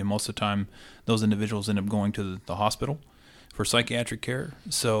street. And most of the time, those individuals end up going to the hospital for psychiatric care.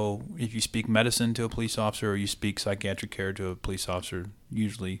 So if you speak medicine to a police officer or you speak psychiatric care to a police officer,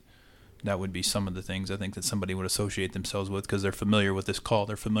 usually that would be some of the things I think that somebody would associate themselves with because they're familiar with this call.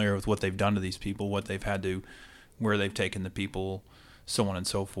 They're familiar with what they've done to these people, what they've had to, where they've taken the people, so on and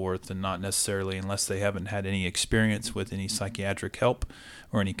so forth, and not necessarily unless they haven't had any experience with any psychiatric help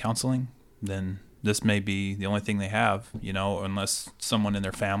or any counseling, then this may be the only thing they have, unless someone in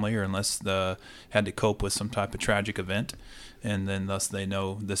their family or unless had to cope with some type of tragic event, and then thus they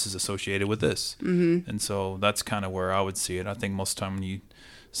know this is associated with this. Mm-hmm. And so that's kind of where I would see it. I think most of the time when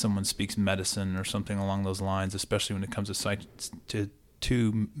someone speaks medicine or something along those lines, especially when it comes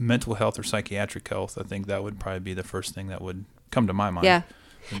to mental health or psychiatric health, I think that would probably be the first thing that would come to my mind. Yeah.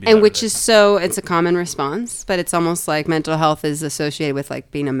 And which is it's a common response, but it's almost like mental health is associated with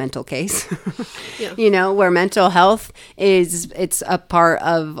like being a mental case, yeah. Where mental health it's a part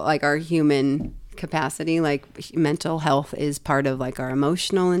of like our human capacity. Like mental health is part of like our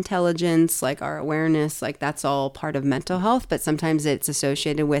emotional intelligence, like our awareness, like that's all part of mental health. But sometimes it's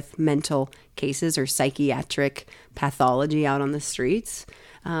associated with mental cases or psychiatric pathology out on the streets.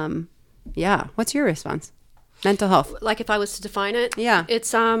 Yeah. What's your response? Mental health. Like if I was to define it, Yeah.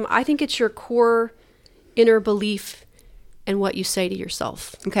 it's I think it's your core inner belief and what you say to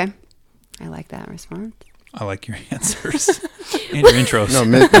yourself. Okay. I like that response. I like your answers and your intros. No,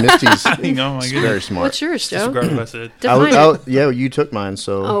 Misty's Oh my very goodness. smart. What's yours, Joe? Disregard what I said. Define it. Yeah, you took mine,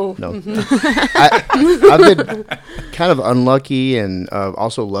 so Oh. no. I've been kind of unlucky and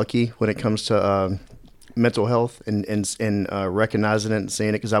also lucky when it comes to mental health and recognizing it and seeing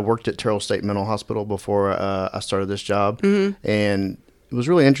it, because I worked at Terrell State Mental Hospital before I started this job, and it was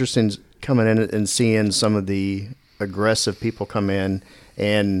really interesting coming in and seeing some of the aggressive people come in,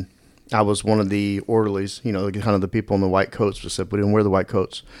 and I was one of the orderlies, you know, kind of the people in the white coats, except we didn't wear the white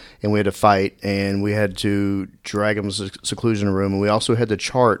coats. And we had to fight, and we had to drag them to the seclusion room. And we also had to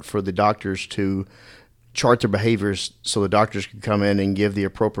chart for the doctors to chart their behaviors so the doctors could come in and give the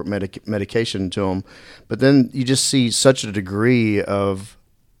appropriate medication to them. But then you just see such a degree of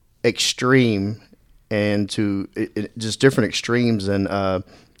extreme and just different extremes and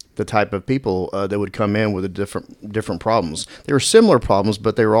the type of people that would come in with different problems. They were similar problems,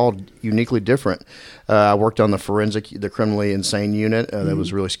 but they were all uniquely different. I worked on the criminally insane unit. That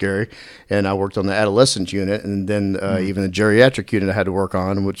was really scary. And I worked on the adolescent unit, and then even the geriatric unit I had to work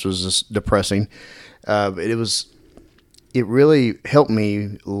on, which was just depressing. It really helped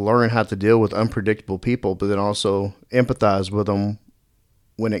me learn how to deal with unpredictable people, but then also empathize with them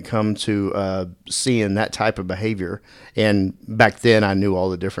when it comes to seeing that type of behavior. And back then I knew all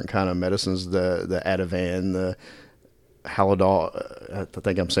the different kind of medicines, the Ativan, the Halidol, I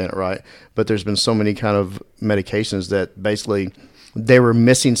think I'm saying it right. But there's been so many kind of medications that basically they were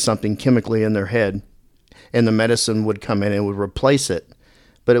missing something chemically in their head, and the medicine would come in and would replace it.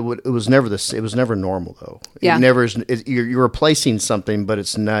 But it was never it was never normal though. Yeah. You're replacing something, but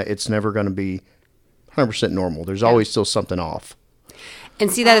it's never going to be 100% normal. There's always still something off. And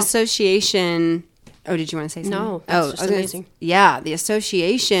see that association. Oh, did you want to say something? No, that's just I was gonna amazing. Yeah, the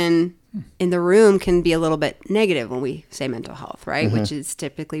association in the room can be a little bit negative when we say mental health, right? Which is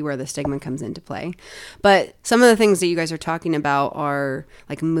typically where the stigma comes into play. But some of the things that you guys are talking about are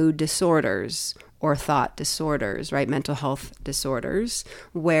like mood disorders or thought disorders, right? Mental health disorders,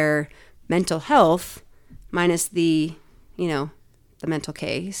 where mental health minus the mental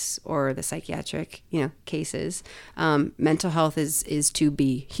case or the psychiatric, cases. Mental health is to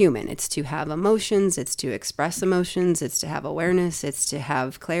be human. It's to have emotions. It's to express emotions. It's to have awareness. It's to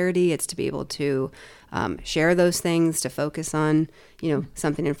have clarity. It's to be able to share those things, to focus on,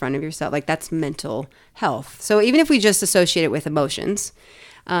 something in front of yourself. Like that's mental health. So even if we just associate it with emotions,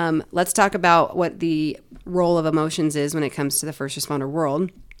 let's talk about what the role of emotions is when it comes to the first responder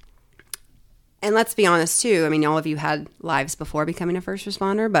world. And let's be honest too. I mean, all of you had lives before becoming a first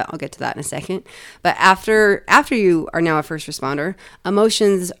responder, but I'll get to that in a second. But after you are now a first responder,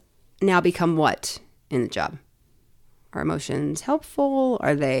 emotions now become what in the job? Are emotions helpful?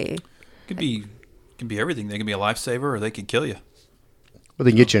 Are they? Can be everything. They can be a lifesaver, or they can kill you. Well, they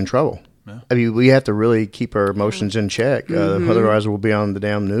can get you in trouble. Yeah. I mean, we have to really keep our emotions in check. Otherwise, we'll be on the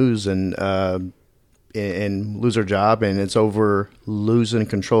damn news and lose our job, and it's over losing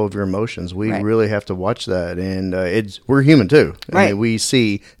control of your emotions. We really have to watch that, and we're human too. Right. I mean, we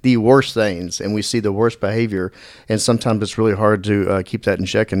see the worst things, and we see the worst behavior, and sometimes it's really hard to keep that in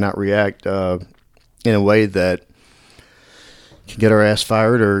check and not react in a way that can get our ass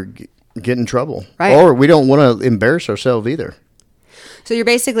fired or get in trouble. Right. Or we don't want to embarrass ourselves either. So you're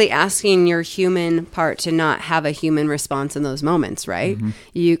basically asking your human part to not have a human response in those moments, right?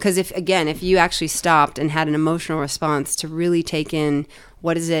 Because if you actually stopped and had an emotional response to really take in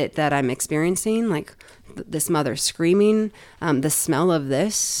what is it that I'm experiencing, like this mother screaming, the smell of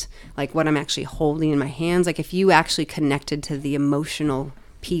this, like what I'm actually holding in my hands, like if you actually connected to the emotional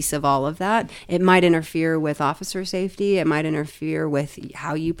piece of all of that, it might interfere with officer safety. It might interfere with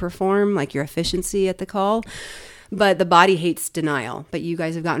how you perform, like your efficiency at the call. But the body hates denial. But you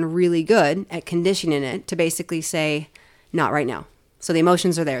guys have gotten really good at conditioning it to basically say, not right now. So the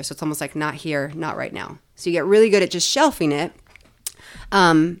emotions are there. So it's almost like not here, not right now. So you get really good at just shelving it.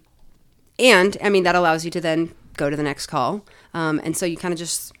 And I mean, that allows you to then go to the next call. And so you kind of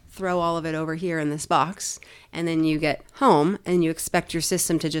just throw all of it over here in this box. And then you get home and you expect your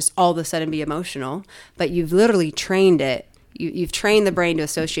system to just all of a sudden be emotional. But you've literally trained it. You've trained the brain to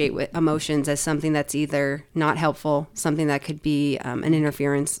associate with emotions as something that's either not helpful, something that could be an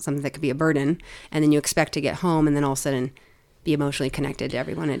interference, something that could be a burden, and then you expect to get home and then all of a sudden be emotionally connected to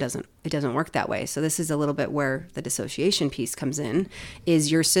everyone. It doesn't work that way. So this is a little bit where the dissociation piece comes in,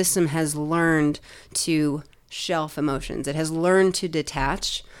 is your system has learned to shelf emotions. It has learned to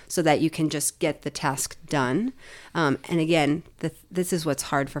detach so that you can just get the task done. And again, this is what's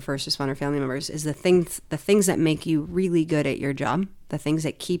hard for first responder family members, is the things that make you really good at your job, the things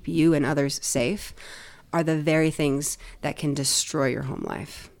that keep you and others safe, are the very things that can destroy your home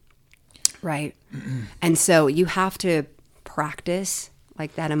life. Right? And so you have to practice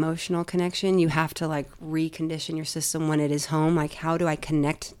like that emotional connection. You have to like recondition your system when it is home. Like, how do I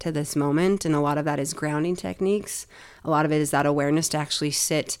connect to this moment? And a lot of that is grounding techniques. A lot of it is that awareness to actually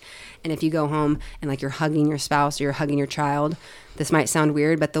sit. And if you go home and like you're hugging your spouse or you're hugging your child, this might sound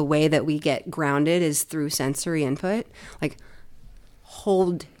weird, but the way that we get grounded is through sensory input. Like,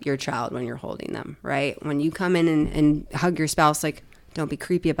 hold your child when you're holding them, right? When you come in and hug your spouse, like, don't be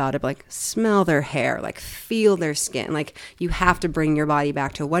creepy about it, but like smell their hair, like feel their skin. Like, you have to bring your body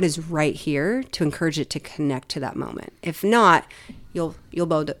back to what is right here to encourage it to connect to that moment. If not, you'll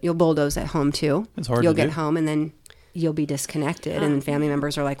bulldoze at home too. It's hard You'll to get do. home and then you'll be disconnected, and then family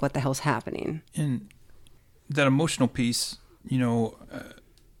members are like, what the hell's happening? And that emotional piece, I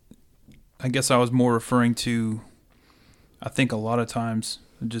guess I was more referring to, I think a lot of times,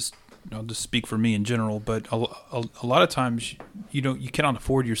 I'll just speak for me in general, but a lot of times you cannot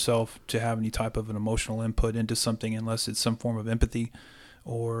afford yourself to have any type of an emotional input into something unless it's some form of empathy,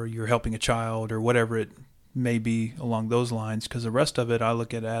 or you're helping a child, or whatever it may be along those lines, because the rest of it I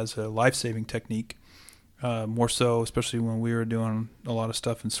look at as a life-saving technique, more so, especially when we were doing a lot of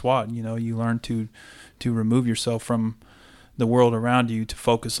stuff in SWAT. You learn to remove yourself from the world around you to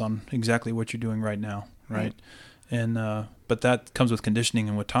focus on exactly what you're doing right now, right? And but that comes with conditioning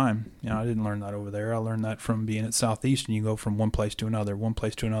and with time. I didn't learn that over there. I learned that from being at Southeastern. You go from one place to another, one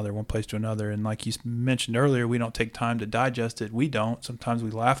place to another, one place to another. And like you mentioned earlier, we don't take time to digest it. We don't. Sometimes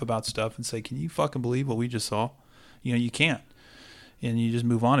we laugh about stuff and say, can you fucking believe what we just saw? You can't. And you just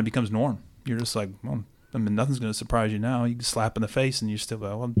move on. It becomes norm. You're just like, well, nothing's going to surprise you now. You can slap in the face and you're still,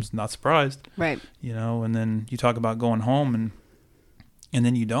 well, I'm just not surprised. Right. And then you talk about going home and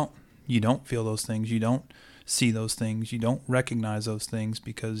then you don't feel those things. You don't see those things. You don't recognize those things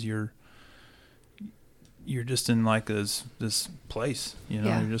because you're just in like this place,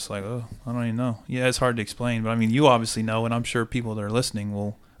 Yeah. You're just like, oh, I don't even know. Yeah, it's hard to explain, but I mean, you obviously know, and I'm sure people that are listening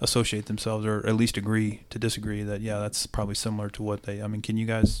will associate themselves, or at least agree to disagree, that yeah, that's probably similar to what can you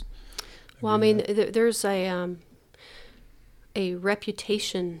guys? Well, I mean, there's a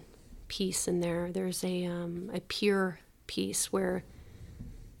reputation piece in there. There's a peer piece where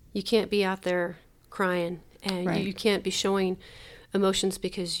you can't be out there crying, and Right. you can't be showing emotions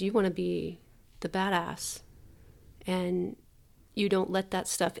because you want to be the badass, and you don't let that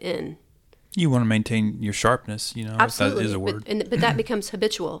stuff in. You want to maintain your sharpness, Absolutely. If that is a word. But that becomes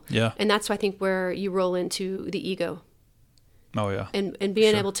habitual. Yeah. And that's, I think, where you roll into the ego. Oh yeah. And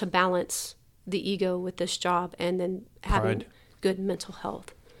being Sure. able to balance the ego with this job, and then having Pride. good mental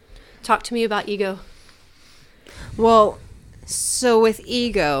health. Talk to me about ego. Well, so with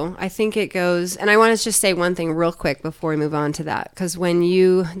ego, I think it goes, and I want to just say one thing real quick before we move on to that, because when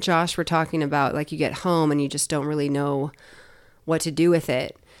you, Josh, were talking about like you get home and you just don't really know what to do with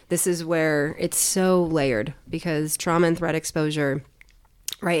it, this is where it's so layered, because trauma and threat exposure,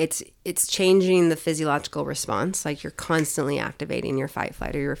 right, it's changing the physiological response. Like, you're constantly activating your fight,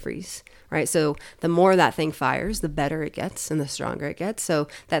 flight, or your freeze, right? So the more that thing fires, the better it gets and the stronger it gets. So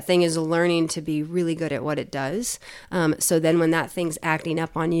that thing is learning to be really good at what it does. So then when that thing's acting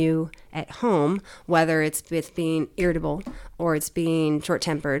up on you at home, whether it's with being irritable, or it's being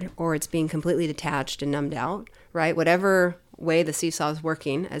short-tempered, or it's being completely detached and numbed out, right? Whatever way the seesaw is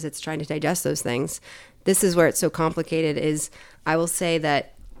working as it's trying to digest those things, this is where it's so complicated. Is I will say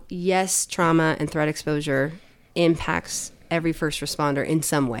that yes, trauma and threat exposure impacts every first responder in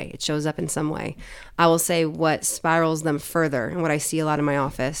some way. It shows up in some way. I will say what spirals them further, and what I see a lot in my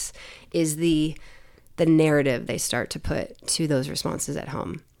office, is the narrative they start to put to those responses at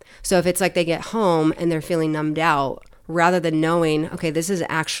home. So if it's like they get home and they're feeling numbed out, rather than knowing, okay, this is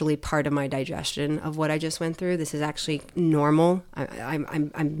actually part of my digestion of what I just went through. This is actually normal.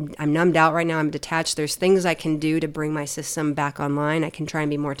 I'm numbed out right now. I'm detached. There's things I can do to bring my system back online. I can try and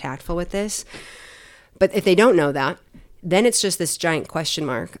be more tactful with this. But if they don't know that, then it's just this giant question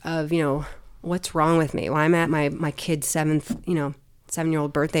mark of, what's wrong with me? Well, I'm at my kid's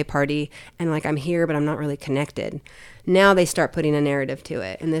 7-year-old birthday party, and like, I'm here, but I'm not really connected. Now they start putting a narrative to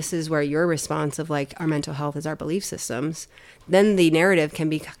it. And this is where your response of like, our mental health is our belief systems. Then the narrative can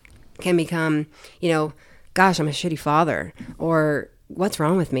become, gosh, I'm a shitty father, or what's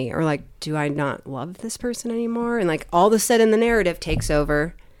wrong with me? Or like, do I not love this person anymore? And like all of a sudden the narrative takes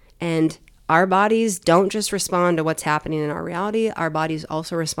over, and our bodies don't just respond to what's happening in our reality. Our bodies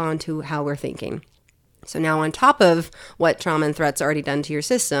also respond to how we're thinking. So now on top of what trauma and threats already done to your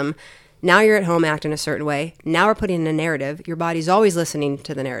system, now you're at home acting a certain way. Now we're putting in a narrative. Your body's always listening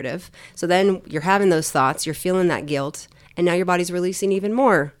to the narrative. So then you're having those thoughts, you're feeling that guilt, and now your body's releasing even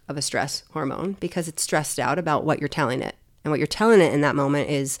more of a stress hormone because it's stressed out about what you're telling it. And what you're telling it in that moment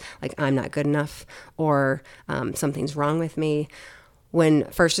is like, I'm not good enough, or something's wrong with me. When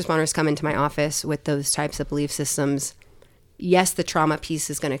first responders come into my office with those types of belief systems, yes, the trauma piece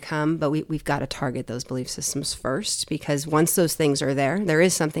is going to come, but we've got to target those belief systems first, because once those things are there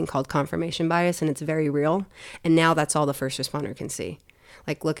is something called confirmation bias, and it's very real. And now that's all the first responder can see.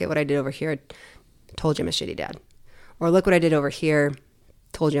 Like, look at what I did over here. I told you I'm a shitty dad. Or look what I did over here.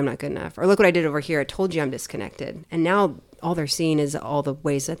 Told you I'm not good enough. Or look what I did over here. I told you I'm disconnected. And now all they're seeing is all the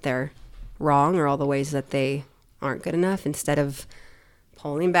ways that they're wrong, or all the ways that they aren't good enough, instead of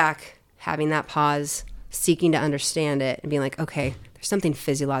pulling back, having that pause, seeking to understand it, and being like, okay, there's something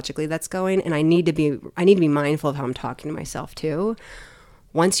physiologically that's going, and I need to be mindful of how I'm talking to myself too.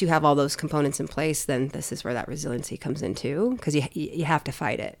 Once you have all those components in place, then this is where that resiliency comes into, because you have to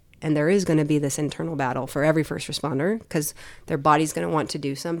fight it. And there is going to be this internal battle for every first responder, because their body's going to want to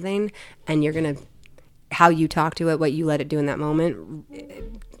do something, and you're going to, how you talk to it, what you let it do in that moment,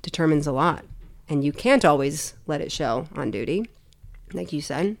 it determines a lot. And you can't always let it show on duty. Like you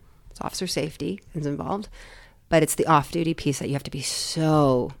said, it's officer safety is involved, but it's the off-duty piece that you have to be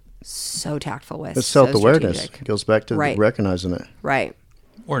so tactful with. It's self-awareness. It goes back to Right. recognizing it. Right.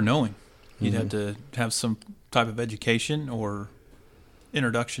 Or knowing. You'd have to have some type of education or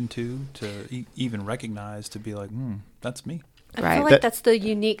introduction to even recognize, to be like, that's me. I Right. feel like that's the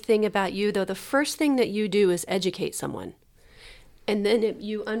unique thing about you, though. The first thing that you do is educate someone. And then if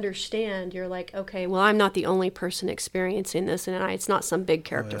you understand, you're like, okay, well, I'm not the only person experiencing this, and it's not some big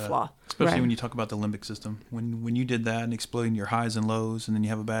character flaw. Especially Right. when you talk about the limbic system. When you did that and exploding your highs and lows, and then you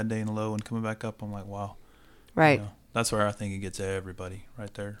have a bad day in the low and coming back up, I'm like, wow. Right. You know, that's where I think it gets everybody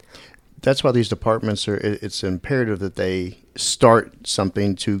right there. That's why these departments it's imperative that they start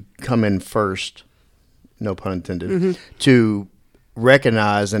something to come in first, no pun intended, to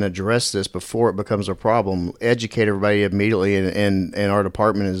recognize and address this before it becomes a problem. Educate everybody immediately, and our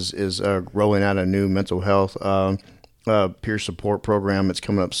department is rolling out a new mental health peer support program. It's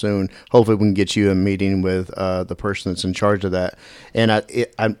coming up soon. Hopefully we can get you a meeting with the person that's in charge of that. And I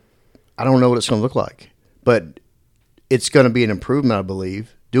don't know what it's going to look like, but it's going to be an improvement, I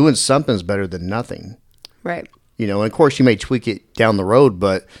believe. Doing something's better than nothing. Right. You know, and of course you may tweak it down the road,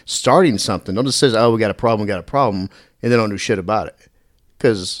 but starting something, don't just say, oh, we got a problem, and then don't do shit about it,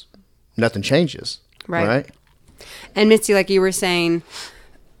 because nothing changes. Right. And Misty, like you were saying,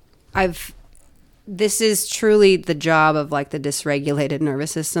 this is truly the job of like the dysregulated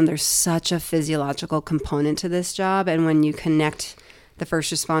nervous system. There's such a physiological component to this job. And when you connect the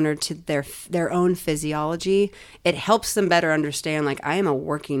first responder to their own physiology, it helps them better understand, like, I am a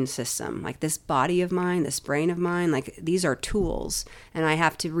working system. Like, this body of mine, this brain of mine, like, these are tools. And I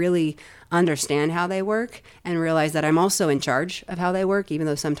have to really understand how they work and realize that I'm also in charge of how they work, even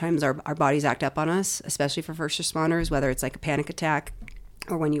though sometimes our bodies act up on us, especially for first responders, whether it's like a panic attack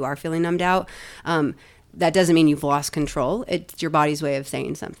or when you are feeling numbed out. That doesn't mean you've lost control. It's your body's way of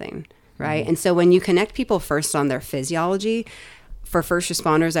saying something, right? And so when you connect people first on their physiology, for first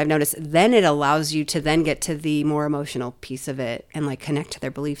responders, I've noticed, then it allows you to then get to the more emotional piece of it and like connect to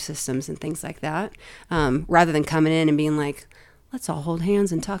their belief systems and things like that, rather than coming in and being like, let's all hold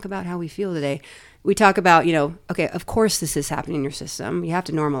hands and talk about how we feel today. We talk about, okay, of course this is happening in your system. You have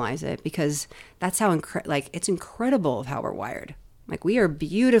to normalize it, because that's how it's incredible of how we're wired. Like, we are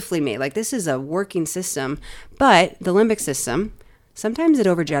beautifully made. Like, this is a working system, but the limbic system, sometimes it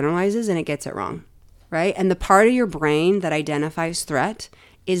overgeneralizes and it gets it wrong. Right? And the part of your brain that identifies threat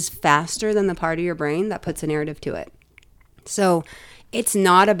is faster than the part of your brain that puts a narrative to it. So it's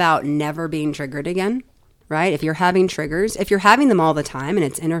not about never being triggered again, right? If you're having triggers, if you're having them all the time and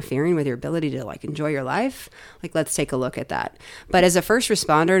it's interfering with your ability to like enjoy your life, like, let's take a look at that. But as a first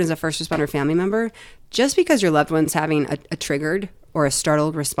responder and as a first responder family member, just because your loved one's having a triggered or a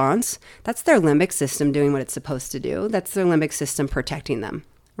startled response, that's their limbic system doing what it's supposed to do. That's their limbic system protecting them.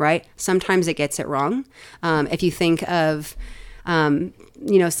 Right? Sometimes it gets it wrong. If you think of,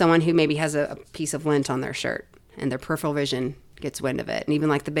 someone who maybe has a piece of lint on their shirt and their peripheral vision gets wind of it. And even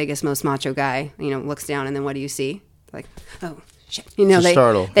like the biggest, most macho guy, looks down, and then what do you see? Like, oh, shit. It's a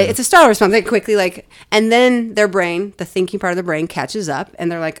startle. It's a startle response. They quickly and then their brain, the thinking part of the brain, catches up,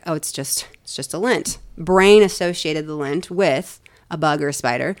 and they're like, oh, it's just a lint. Brain associated the lint with a bug or a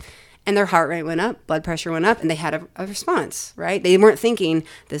spider. And their heart rate went up, blood pressure went up, and they had a response, right? They weren't thinking,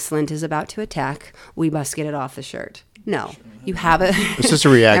 this lint is about to attack, we must get it off the shirt. No, you have a... It's just a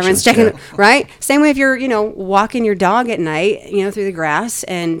reaction. Everyone's checking, right? Same way if you're, walking your dog at night, through the grass,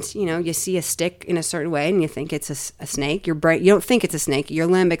 and, you see a stick in a certain way, and you think it's a snake. Your brain, you don't think it's a snake. Your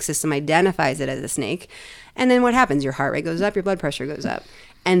limbic system identifies it as a snake. And then what happens? Your heart rate goes up, your blood pressure goes up.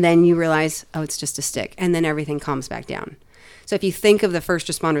 And then you realize, oh, it's just a stick. And then everything calms back down. So if you think of the first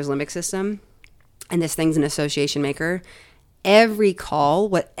responders' limbic system, and this thing's an association maker, every call,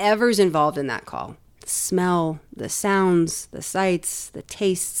 whatever's involved in that call, the smell, the sounds, the sights, the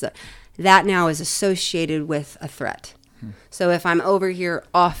tastes, that now is associated with a threat. So if I'm over here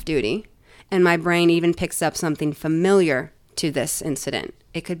off duty, and my brain even picks up something familiar to this incident,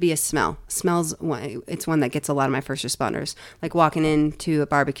 it could be a smell. It's one that gets a lot of my first responders, like walking into a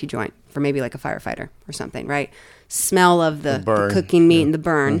barbecue joint for maybe like a firefighter or something, right? Smell of the cooking meat and the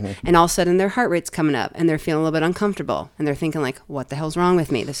burn, and all of a sudden their heart rate's coming up and they're feeling a little bit uncomfortable and they're thinking like, what the hell's wrong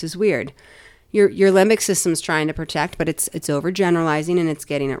with me? This is weird. Your limbic system's trying to protect, but it's overgeneralizing and it's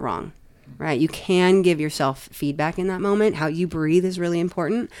getting it wrong, right? You can give yourself feedback in that moment. How you breathe is really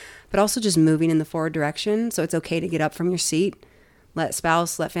important, but also just moving in the forward direction. So it's okay to get up from your seat, let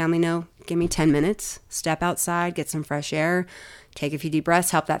spouse, let family know, give me 10 minutes, step outside, get some fresh air, take a few deep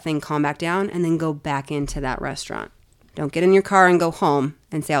breaths, help that thing calm back down, and then go back into that restaurant. Don't get in your car and go home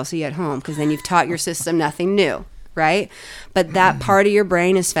and say, I'll see you at home, because then you've taught your system nothing new, right? But that part of your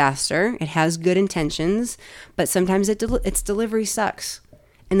brain is faster. It has good intentions, but sometimes its delivery sucks.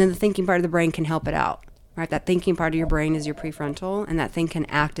 And then the thinking part of the brain can help it out, right? That thinking part of your brain is your prefrontal, and that thing can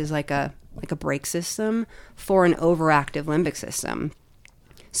act as like a brake system for an overactive limbic system.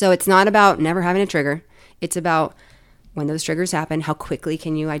 So it's not about never having a trigger. It's about when those triggers happen, how quickly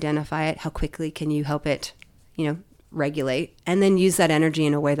can you identify it? How quickly can you help it, regulate? And then use that energy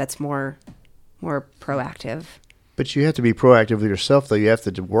in a way that's more proactive. But you have to be proactive with yourself, though. You have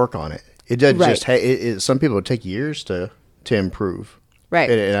to work on it. It doesn't just. Some people take years to improve. Right.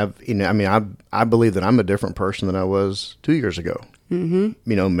 And I believe that I'm a different person than I was 2 years ago.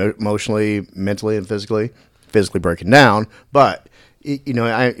 Mm-hmm. Emotionally, mentally, and physically breaking down. But you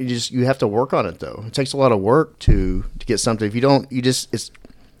have to work on it, though. It takes a lot of work to get something. If you don't, it's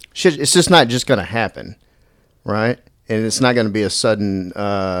just not just going to happen, right? And it's not going to be a sudden.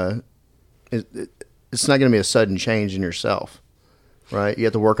 It's not going to be a sudden change in yourself, right? You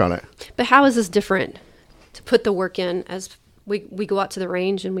have to work on it. But how is this different to put the work in as we go out to the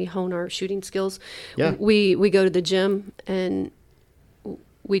range and we hone our shooting skills? Yeah. We go to the gym and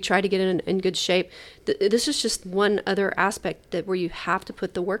we try to get in good shape. This is just one other aspect where you have to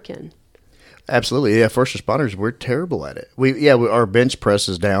put the work in. Absolutely, yeah. First responders, we're terrible at it. Our bench press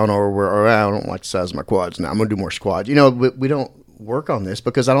is down, or I don't like the size of my quads now. I'm going to do more squats. We don't work on this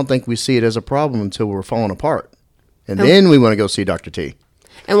because I don't think we see it as a problem until we're falling apart, and then we want to go see Dr. T.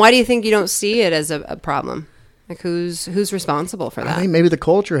 And why do you think you don't see it as a problem? Like who's responsible for that? I think maybe the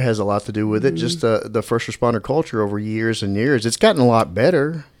culture has a lot to do with it. Just the first responder culture over years and years. It's gotten a lot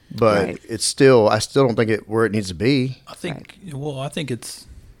better, but it's still. I still don't think where it needs to be. I think. Right. Well, I think it's.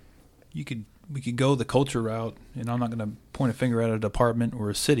 We could go the culture route, and I'm not going to point a finger at a department or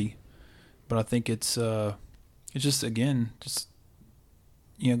a city, but I think it's just it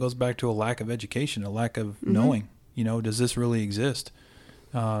goes back to a lack of education, a lack of knowing. Does this really exist?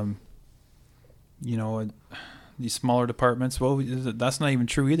 These smaller departments, well, that's not even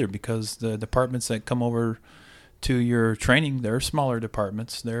true either, because the departments that come over to your training, they're smaller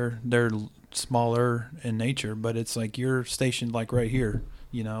departments. They're smaller in nature, but it's like you're stationed like right here.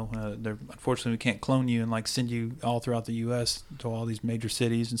 Unfortunately, we can't clone you and send you all throughout the U.S. to all these major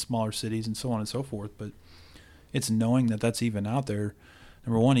cities and smaller cities and so on and so forth. But it's knowing that that's even out there.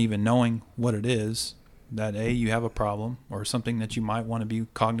 Number one, even knowing what it is, that A, you have a problem or something that you might want to be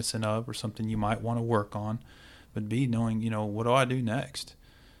cognizant of or something you might want to work on. But B, knowing, what do I do next?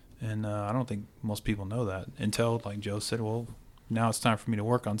 And I don't think most people know that until, like Joe said, well, now it's time for me to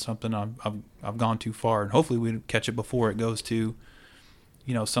work on something. I've gone too far. And hopefully we catch it before it goes to,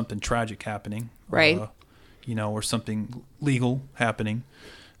 something tragic happening. Right. Or something legal happening,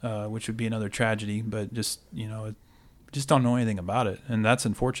 which would be another tragedy. But just don't know anything about it. And that's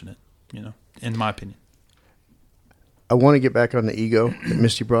unfortunate, in my opinion. I want to get back on the ego that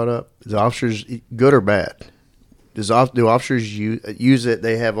Misty brought up. Is officers good or bad? Do officers use it?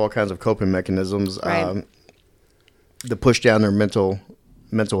 They have all kinds of coping mechanisms to push down their mental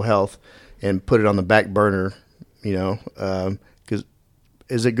health and put it on the back burner, because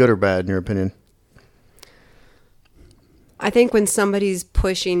is it good or bad in your opinion? I think when somebody's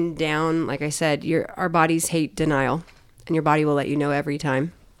pushing down, like I said, our bodies hate denial. and your body will let you know every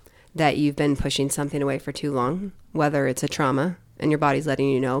time that you've been pushing something away for too long, whether it's a trauma, and your body's letting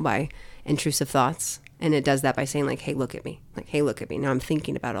you know by intrusive thoughts. And it does that by saying, like, hey, look at me. Like, hey, look at me. Now I'm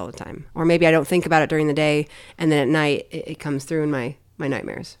thinking about it all the time. Or maybe I don't think about it during the day, and then at night it comes through in my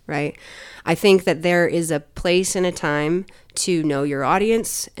nightmares, right? I think that there is a place and a time to know your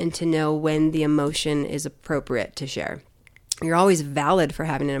audience and to know when the emotion is appropriate to share. You're always valid for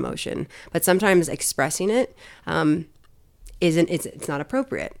having an emotion, but sometimes expressing it it's not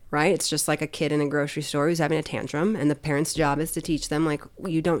appropriate, right? It's just like a kid in a grocery store who's having a tantrum, and the parent's job is to teach them, like,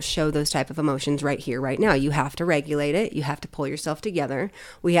 you don't show those type of emotions right here, right now. You have to regulate it. You have to pull yourself together.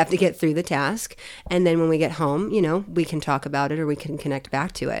 We have to get through the task. And then when we get home, we can talk about it, or we can connect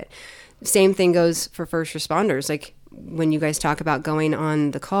back to it. Same thing goes for first responders. Like, when you guys talk about going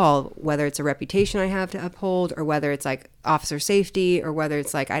on the call, whether it's a reputation I have to uphold, or whether it's like officer safety, or whether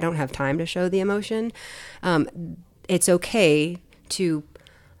it's like I don't have time to show the emotion, it's okay to,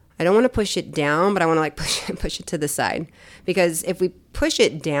 I don't want to push it down, but I want to like push it to the side. Because if we push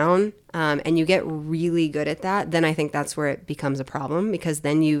it down and you get really good at that, then I think that's where it becomes a problem, because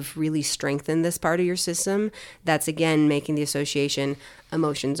then you've really strengthened this part of your system. That's, again, making the association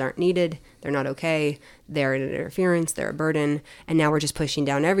emotions aren't needed, they're not okay, they're an interference, they're a burden, and now we're just pushing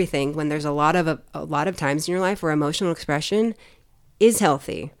down everything, when there's a lot of times in your life where emotional expression is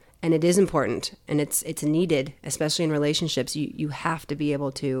healthy. And it is important, and it's needed, especially in relationships. You have to be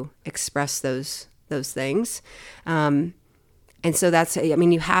able to express those things. And so that's,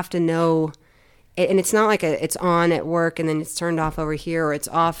 you have to know, and it's not like it's on at work and then it's turned off over here, or it's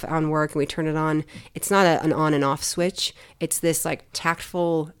off on work and we turn it on. It's not an on and off switch. It's this like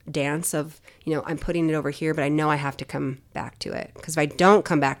tactful dance of, I'm putting it over here, but I know I have to come back to it. Because if I don't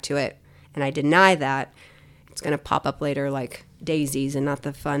come back to it and I deny that, it's going to pop up later like daisies, and not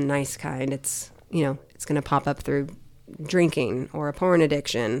the fun, nice kind. It's, it's going to pop up through drinking, or a porn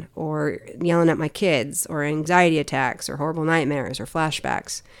addiction, or yelling at my kids, or anxiety attacks, or horrible nightmares, or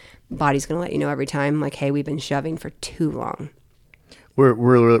flashbacks. Body's going to let you know every time, like, hey, we've been shoving for too long. We're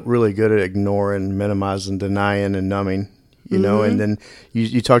really good at ignoring, minimizing, denying, and numbing, know, and then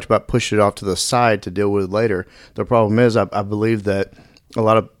you talked about push it off to the side to deal with later. The problem is, I believe that a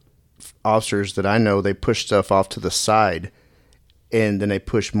lot of officers that I know, they push stuff off to the side, and then they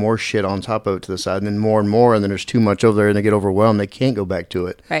push more shit on top of it to the side, and then more, and then there's too much over there, and they get overwhelmed. They can't go back to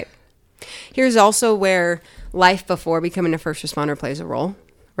it. Right. Here's also where life before becoming a first responder plays a role,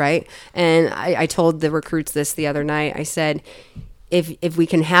 right? And I told the recruits this the other night. I said, if we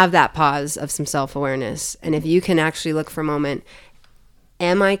can have that pause of some self-awareness, and if you can actually look for a moment,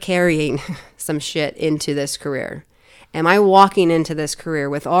 am I carrying some shit into this career? Am I walking into this career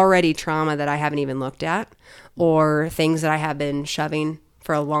with already trauma that I haven't even looked at, or things that I have been shoving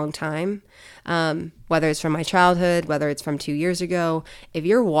for a long time? Whether it's from my childhood, whether it's from 2 years ago, if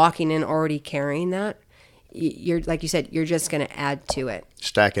you're walking in already carrying that, you're, like you said, you're just going to add to it.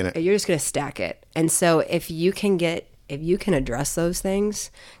 Stacking it. You're just going to stack it. And so if you can address those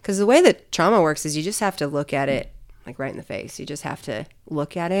things, because the way that trauma works is you just have to look at it like right in the face. You just have to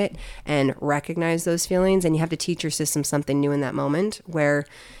look at it and recognize those feelings, and you have to teach your system something new in that moment, where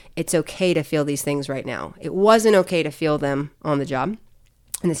it's okay to feel these things right now. It wasn't okay to feel them on the job.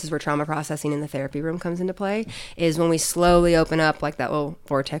 And this is where trauma processing in the therapy room comes into play, is when we slowly open up like that little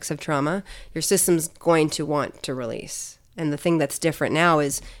vortex of trauma, your system's going to want to release. And the thing that's different now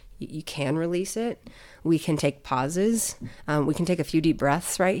is you can release it. We can take pauses. We can take a few deep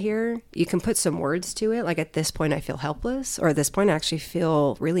breaths right here. You can put some words to it. Like, at this point, I feel helpless, or at this point, I actually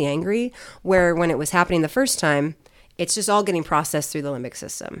feel really angry. Where when it was happening the first time, it's just all getting processed through the limbic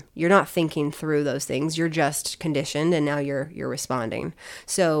system. You're not thinking through those things. You're just conditioned, and now you're responding.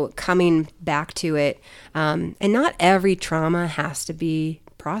 So coming back to it, and not every trauma has to be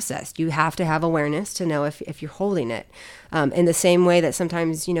processed. You have to have awareness to know if you're holding it. In the same way that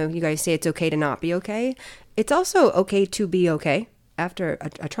sometimes, you guys say it's okay to not be okay, it's also okay to be okay after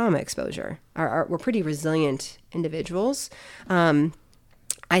a trauma exposure. We're pretty resilient individuals.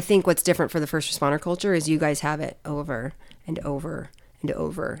 I think what's different for the first responder culture is you guys have it over and over and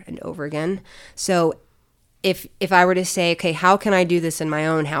over and over again. So if I were to say, okay, how can I do this in my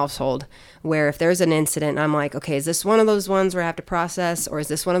own household, where if there's an incident, I'm like, okay, is this one of those ones where I have to process, or is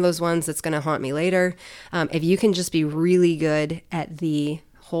this one of those ones that's going to haunt me later? If you can just be really good at the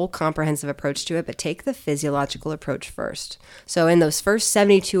whole comprehensive approach to it, but take the physiological approach first. So in those first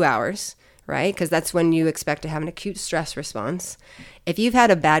 72 hours, right, because that's when you expect to have an acute stress response. If you've had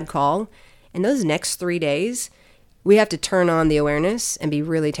a bad call, in those next 3 days, we have to turn on the awareness and be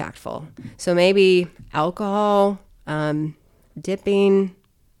really tactful. So maybe alcohol, dipping,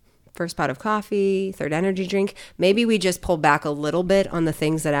 first pot of coffee, third energy drink. Maybe we just pull back a little bit on the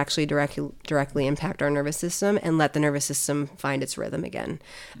things that actually directly impact our nervous system and let the nervous system find its rhythm again.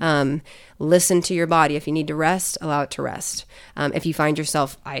 Listen to your body. If you need to rest, allow it to rest. If you find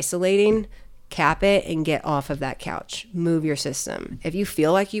yourself isolating, cap it and get off of that couch. Move your system. If you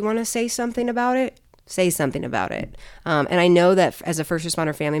feel like you want to say something about it, say something about it. And I know that as a first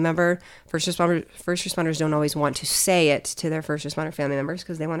responder family member, first responders don't always want to say it to their first responder family members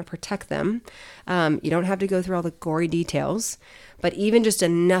because they want to protect them. You don't have to go through all the gory details, but even just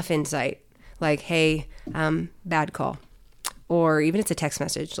enough insight, like, hey, bad call. Or even it's a text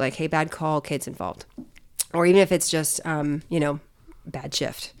message, like, hey, bad call, kids involved. Or even if it's just, bad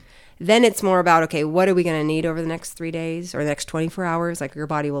shift. Then it's more about, okay, what are we going to need over the next 3 days or the next 24 hours? Like, your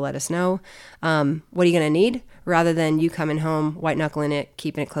body will let us know. What are you going to need? Rather than you coming home, white knuckling it,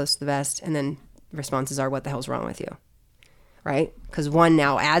 keeping it close to the vest, and then responses are, what the hell's wrong with you? Right? Because one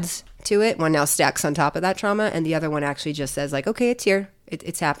now adds to it, one now stacks on top of that trauma, and the other one actually just says, like, okay, it's here.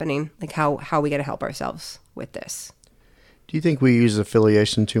 It's happening. Like, how are we going to help ourselves with this? Do you think we use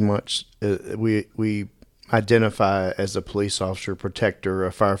affiliation too much? We identify as a police officer, protector, a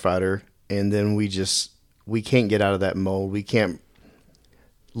firefighter, and then we can't get out of that mold. We can't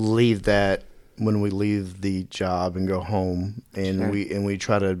leave that when we leave the job and go home, and Sure. we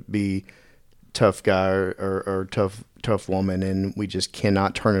try to be tough guy or tough woman, and we just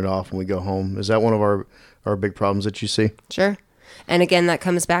cannot turn it off when we go home. Is that one of our big problems that you see? Sure. And again, that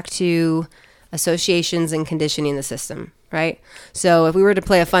comes back to associations and conditioning the system, right? So if we were to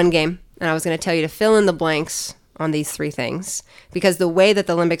play a fun game, and I was going to tell you to fill in the blanks on these three things, because the way that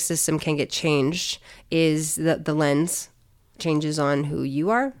the limbic system can get changed is the lens changes on who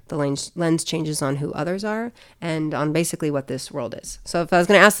you are, the lens changes on who others are, and on basically what this world is. So if I was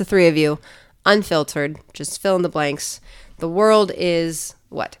going to ask the three of you, unfiltered, just fill in the blanks, the world is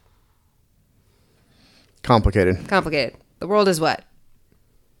what? Complicated. Complicated. The world is what?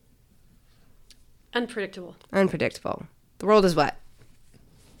 Unpredictable. Unpredictable. The world is what?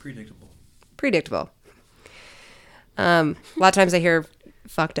 Predictable. A lot of times I hear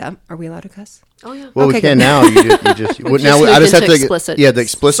fucked up. Are we allowed to cuss? Oh, yeah. Well, Okay, we can good. now. You just now. moved I just have into to explicit. the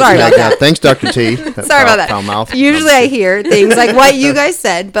explicit. Sorry about that. Thanks, Dr. T. Sorry about that. Foul mouth. Usually I hear things like what you guys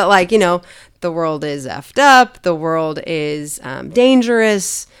said, but like, the world is effed up. The world is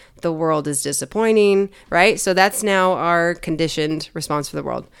dangerous. The world is disappointing, right? So that's now our conditioned response for the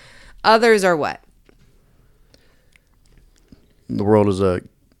world. Others are what? The world is a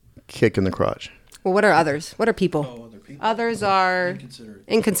kick in the crotch. Well, what are others? What are people? Other people. Others are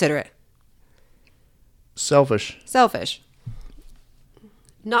inconsiderate, Selfish. selfish,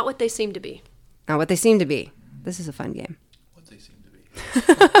 Not what they seem to be. not what they seem to be. This is a fun game. What they seem to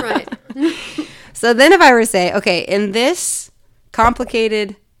be. Right. So then if I were to say, okay, in this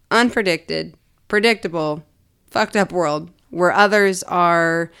complicated, predictable, fucked up world where others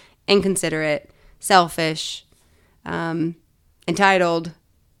are inconsiderate, selfish, entitled,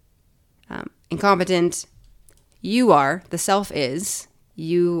 incompetent, the self is,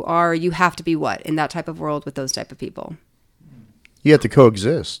 you have to be what in that type of world with those type of people? You have to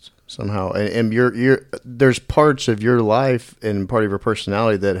coexist somehow, and there's parts of your life and part of your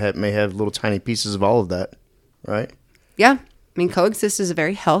personality that may have little tiny pieces of all of that, right? Yeah. I mean, coexist is a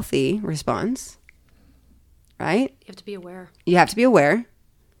very healthy response, right? You have to be aware. You have to be aware.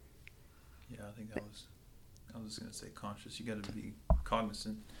 Yeah, I think I was just going to say conscious. You got to be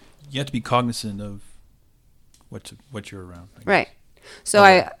cognizant. You have to be cognizant of what you're around. I guess. Right.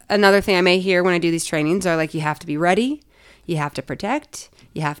 So another thing I may hear when I do these trainings are like, you have to be ready, you have to protect,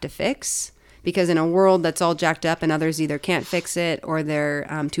 you have to fix, because in a world that's all jacked up and others either can't fix it or they're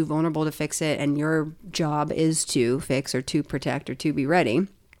too vulnerable to fix it, and your job is to fix or to protect or to be ready.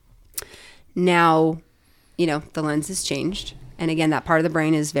 Now, the lens has changed. And again, that part of the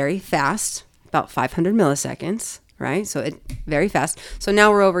brain is very fast, about 500 milliseconds, right? So very fast. So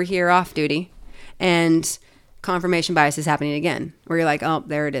now we're over here off duty, and confirmation bias is happening again, where you're like, oh,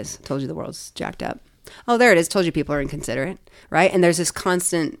 there it is. Told you the world's jacked up. Oh, there it is. Told you people are inconsiderate, right? And there's this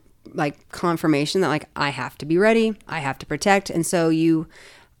constant confirmation that I have to be ready. I have to protect. And so you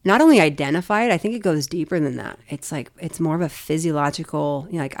not only identify it, I think it goes deeper than that. It's more of a physiological,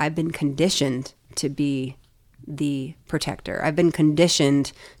 I've been conditioned to be the protector. I've been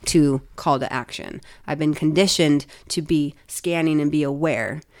conditioned to call to action. I've been conditioned to be scanning and be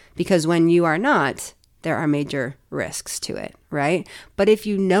aware, because when you are not, there are major risks to it, right? But if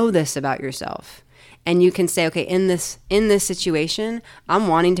you know this about yourself and you can say, okay, in this situation, I'm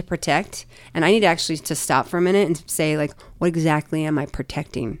wanting to protect, and I need actually to stop for a minute and say, what exactly am I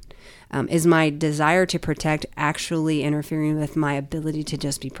protecting? Is my desire to protect actually interfering with my ability to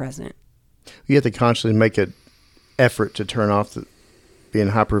just be present? You have to constantly make an effort to turn off being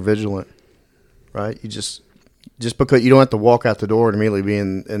hypervigilant, right? You just because you don't have to walk out the door and immediately be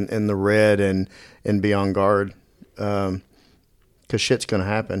in the red and be on guard, because shit's going to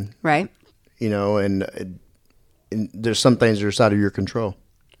happen, Right. And there's some things that are out of your control.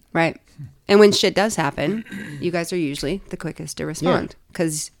 Right. And when shit does happen, you guys are usually the quickest to respond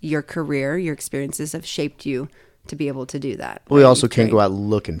because your career, your experiences have shaped you to be able to do that. We also can't go out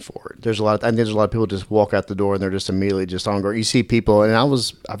looking for it. I think there's a lot of people just walk out the door and they're just immediately just on guard. You see people, and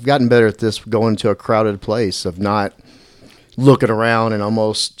I've gotten better at this, going to a crowded place of not looking around and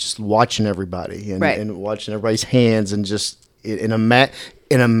almost just watching everybody and watching everybody's hands and just in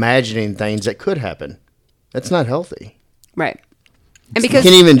imagining things that could happen. That's not healthy. Right. And because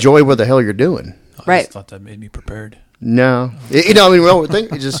you can't even enjoy what the hell you're doing. I just thought that made me prepared. No, you're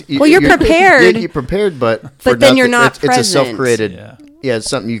prepared. You're prepared, but then you're not present. It's a self-created. Yeah, it's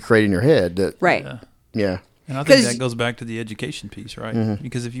something you create in your head. Right. Yeah. And I think that goes back to the education piece, right? Mm-hmm.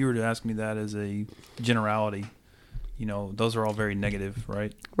 Because if you were to ask me that as a generality, those are all very negative,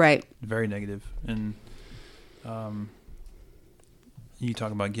 right? Right. Very negative. And you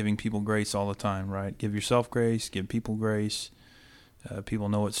talk about giving people grace all the time, right? Give yourself grace, give people grace. People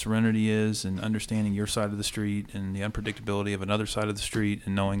know what serenity is, and understanding your side of the street and the unpredictability of another side of the street,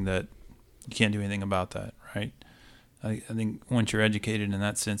 and knowing that you can't do anything about that, right? I think once you're educated in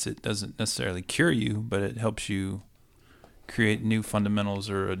that sense, it doesn't necessarily cure you, but it helps you create new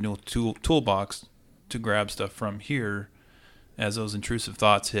fundamentals or a new toolbox to grab stuff from here as those intrusive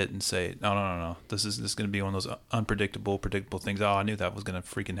thoughts hit and say, no. This is going to be one of those predictable things. Oh, I knew that was going to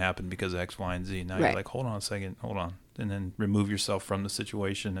freaking happen because of X, Y, and Z. Now you're like, hold on a second, hold on. And then remove yourself from the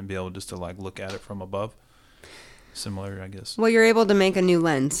situation and be able just to look at it from above. Similar, I guess. Well, you're able to make a new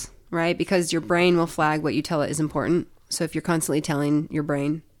lens, right? Because your brain will flag what you tell it is important. So if you're constantly telling your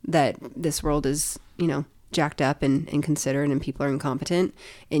brain that this world is, jacked up and inconsiderate and people are incompetent,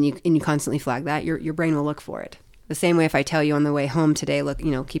 and you constantly flag that, your brain will look for it. The same way if I tell you on the way home today, look,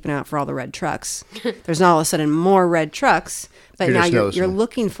 keep an eye out for all the red trucks. There's not all of a sudden more red trucks, but now you're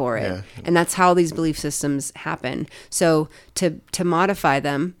looking for it. Yeah. And that's how these belief systems happen. So to modify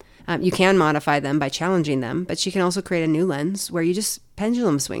them, you can modify them by challenging them, but you can also create a new lens where you just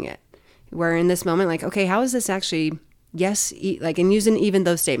pendulum swing it. Where in this moment, okay, how is this actually, and use an even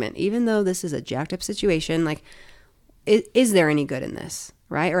though statement. Even though this is a jacked up situation, is there any good in this,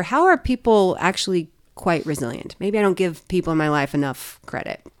 right? Or how are people actually quite resilient? Maybe I don't give people in my life enough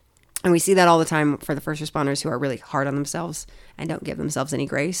credit. And we see that all the time for the first responders who are really hard on themselves and don't give themselves any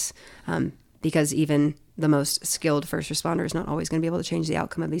grace, because even the most skilled first responder is not always going to be able to change the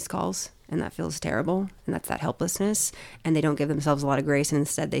outcome of these calls. And that feels terrible. And that's that helplessness. And they don't give themselves a lot of grace. And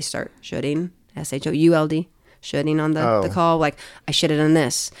instead they start shoulding, S-H-O-U-L-D, shoulding on the call. I should have done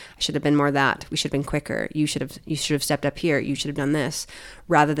this. I should have been more that. We should have been quicker. You should have stepped up here. You should have done this,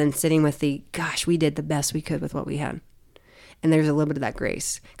 rather than sitting with gosh, we did the best we could with what we had. And there's a little bit of that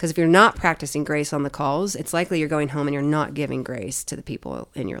grace. Because if you're not practicing grace on the calls, it's likely you're going home and you're not giving grace to the people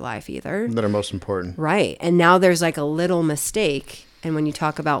in your life either. That are most important. Right. And now there's a little mistake. And when you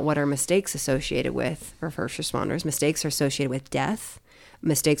talk about what are mistakes associated with for first responders, mistakes are associated with death.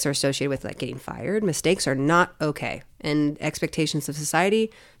 Mistakes are associated with getting fired. Mistakes are not okay. And expectations of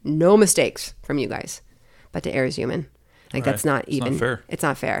society, no mistakes from you guys. But to err is human. That's not even. It's not fair. It's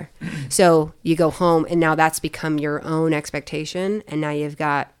not fair. So you go home and now that's become your own expectation. And now you've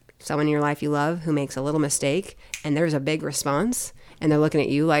got someone in your life you love who makes a little mistake and there's a big response. And they're looking at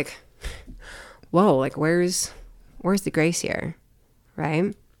you whoa, where's the grace here?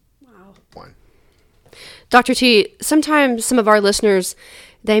 Right? One. Dr. T, sometimes some of our listeners,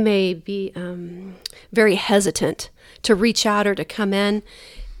 they may be very hesitant to reach out or to come in,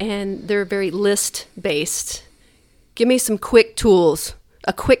 and they're very list-based. Give me some quick tools,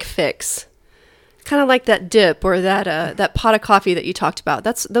 a quick fix, kind of like that dip or that pot of coffee that you talked about.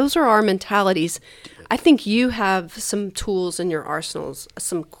 Those are our mentalities. I think you have some tools in your arsenals,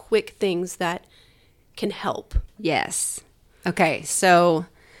 some quick things that can help. Yes. Okay, so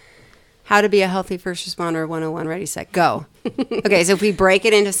how to be a healthy first responder 101, ready, set, go. Okay, so if we break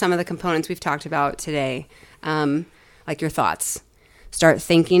it into some of the components we've talked about today, your thoughts. Start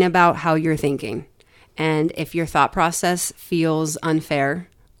thinking about how you're thinking. And if your thought process feels unfair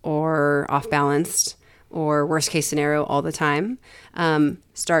or off-balanced or worst case scenario all the time,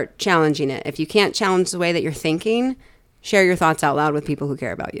 start challenging it. If you can't challenge the way that you're thinking, share your thoughts out loud with people who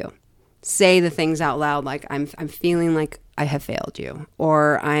care about you. Say the things out loud I'm feeling like I have failed you,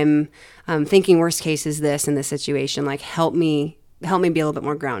 or I'm thinking worst case is this in this situation. Help me help me be a little bit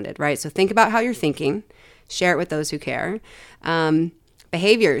more grounded, right? So think about how you're thinking, share it with those who care.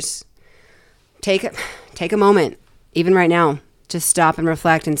 Behaviors, take a moment, even right now, just stop and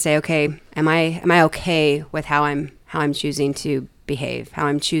reflect and say, okay, am I okay with how I'm choosing to behave, how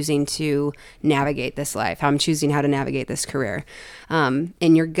I'm choosing to navigate this life, how I'm choosing how to navigate this career. In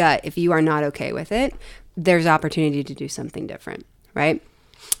your gut, if you are not okay with it, there's opportunity to do something different, right?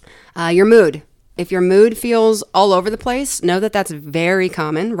 Your mood. If your mood feels all over the place, know that that's very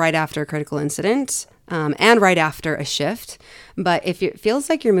common right after a critical incident and right after a shift. But if it feels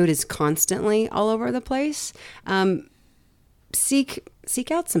like your mood is constantly all over the place,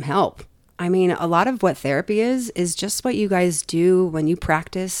 seek out some help. I mean, a lot of what therapy is just what you guys do when you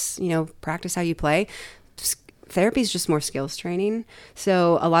practice how you play. Therapy is just more skills training.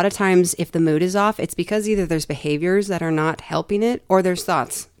 So a lot of times if the mood is off, it's because either there's behaviors that are not helping it or there's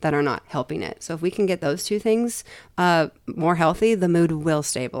thoughts that are not helping it. So if we can get those two things more healthy, the mood will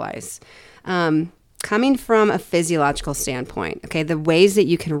stabilize. Coming from a physiological standpoint, okay, the ways that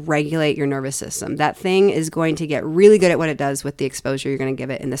you can regulate your nervous system, that thing is going to get really good at what it does with the exposure you're going to give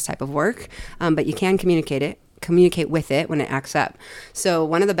it in this type of work, but you can communicate with it when it acts up. So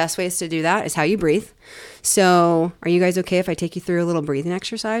one of the best ways to do that is how you breathe. So are you guys okay if I take you through a little breathing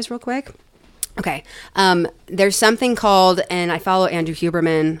exercise real quick? Okay. There's something called, and I follow Andrew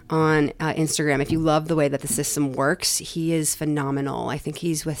Huberman on Instagram. If you love the way that the system works, he is phenomenal. I think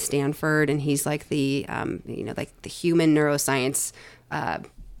he's with Stanford, and he's like the, like the human neuroscience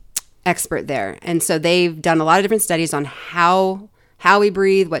expert there. And so they've done a lot of different studies on how we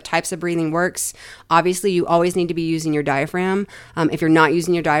breathe, what types of breathing works. Obviously, you always need to be using your diaphragm. If you're not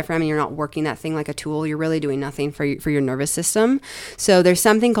using your diaphragm and you're not working that thing like a tool, you're really doing nothing for your nervous system. So there's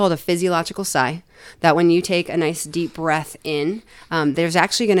something called a physiological sigh, that when you take a nice deep breath in, there's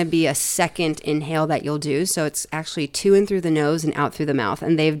actually going to be a second inhale that you'll do. So it's actually 2 in through the nose and out through the mouth.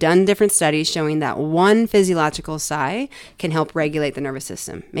 And they've done different studies showing that one physiological sigh can help regulate the nervous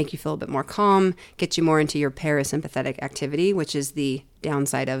system, make you feel a bit more calm, get you more into your parasympathetic activity, which is the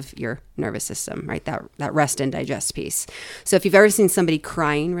downside of your nervous system, right? That rest and digest piece. So if you've ever seen somebody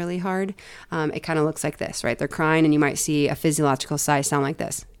crying really hard, it kind of looks like this, right? They're crying and you might see a physiological sigh sound like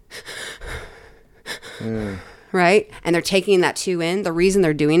this. Right? And they're taking that 2 in. The reason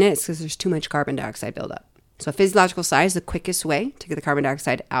they're doing it is because there's too much carbon dioxide buildup. So a physiological sigh is the quickest way to get the carbon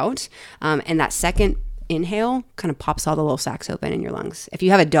dioxide out. And that second inhale kind of pops all the little sacs open in your lungs. If you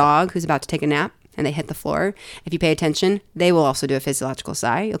have a dog who's about to take a nap and they hit the floor, if you pay attention, they will also do a physiological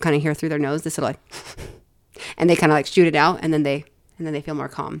sigh. You'll kind of hear through their nose this little like, and they kind of like shoot it out, and then they feel more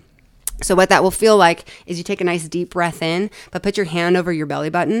calm. So what that will feel like is you take a nice deep breath in, but put your hand over your belly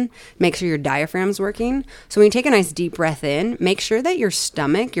button. Make sure your diaphragm's working. So when you take a nice deep breath in, make sure that your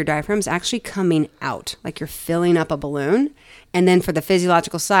stomach, your diaphragm's actually coming out, like you're filling up a balloon. And then for the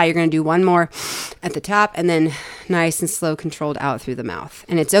physiological sigh, you're going to do one more at the top and then nice and slow, controlled out through the mouth.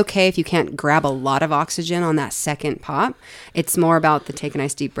 And it's okay if you can't grab a lot of oxygen on that second pop. It's more about the take a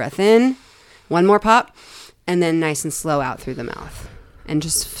nice deep breath in, one more pop, and then nice and slow out through the mouth. And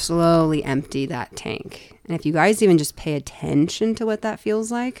just slowly empty that tank. And if you guys even just pay attention to what that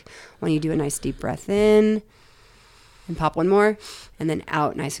feels like when you do a nice deep breath in and pop one more and then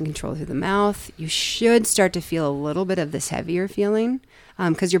out nice and controlled through the mouth, you should start to feel a little bit of this heavier feeling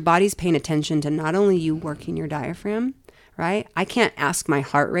because your body's paying attention to not only you working your diaphragm, right? I can't ask my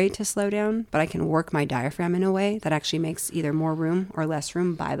heart rate to slow down, but I can work my diaphragm in a way that actually makes either more room or less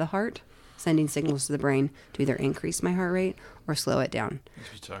room by the heart, sending signals to the brain to either increase my heart rate or slow it down.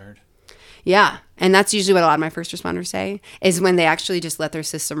 Makes me tired. Yeah. And that's usually what a lot of my first responders say is when they actually just let their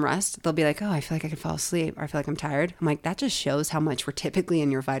system rest, they'll be like, oh, I feel like I could fall asleep, or I feel like I'm tired. I'm like, that just shows how much we're typically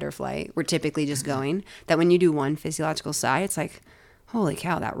in your fight or flight. We're typically just going. That when you do one physiological sigh, it's like, holy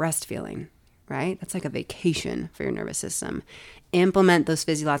cow, that rest feeling, right? That's like a vacation for your nervous system. Implement those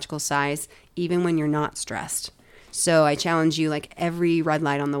physiological sighs even when you're not stressed. So I challenge you, like every red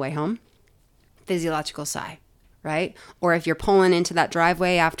light on the way home, physiological sigh, right? Or if you're pulling into that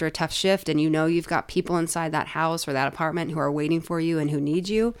driveway after a tough shift and you know you've got people inside that house or that apartment who are waiting for you and who need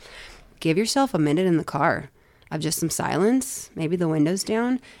you, give yourself a minute in the car of just some silence, maybe the windows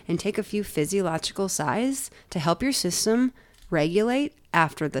down, and take a few physiological sighs to help your system regulate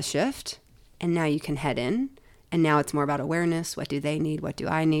after the shift. And now you can head in. And now it's more about awareness. What do they need? What do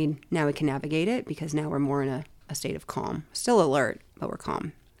I need? Now we can navigate it because now we're more in a state of calm. Still alert, but we're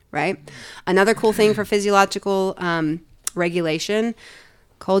calm. Right? Another cool thing for physiological regulation,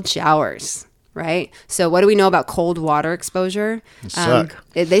 cold showers, right? So what do we know about cold water exposure?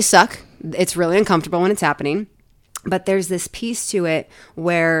 They suck. It's really uncomfortable when it's happening. But there's this piece to it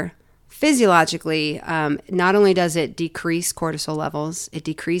where physiologically, not only does it decrease cortisol levels, it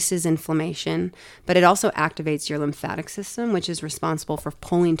decreases inflammation, but it also activates your lymphatic system, which is responsible for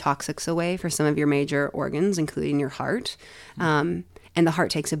pulling toxics away for some of your major organs, including your heart. And the heart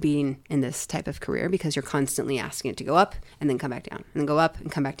takes a beating in this type of career because you're constantly asking it to go up and then come back down and then go up and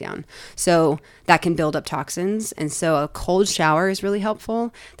come back down. So that can build up toxins. And so a cold shower is really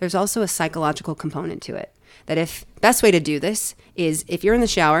helpful. There's also a psychological component to it. That best way to do this is if you're in the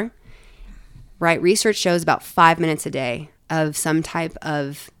shower, right? Research shows about 5 minutes a day of some type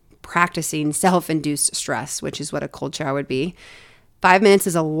of practicing self-induced stress, which is what a cold shower would be. 5 minutes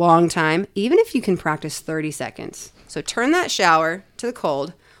is a long time, even if you can practice 30 seconds. So turn that shower to the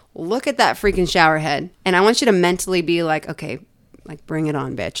cold, look at that freaking shower head, and I want you to mentally be like, okay, like bring it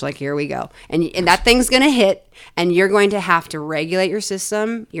on, bitch. Like, here we go. And that thing's going to hit, and you're going to have to regulate your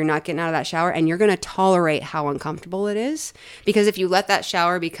system. You're not getting out of that shower, and you're going to tolerate how uncomfortable it is. Because if you let that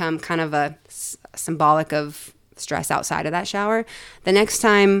shower become kind of a symbolic of stress outside of that shower, the next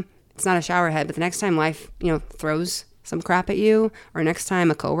time, it's not a shower head, but the next time life, throws some crap at you, or next time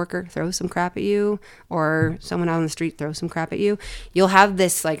a coworker throws some crap at you, or someone out on the street throws some crap at you, you'll have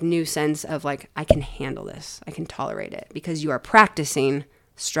this like new sense of like, I can handle this. I can tolerate it, because you are practicing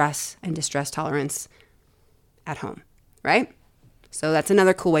stress and distress tolerance at home, right? So that's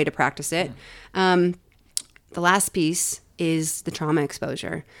another cool way to practice it. The last piece is the trauma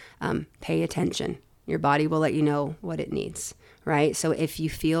exposure. Pay attention. Your body will let you know what it needs, right? So if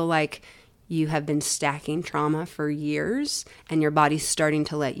you feel like you have been stacking trauma for years and your body's starting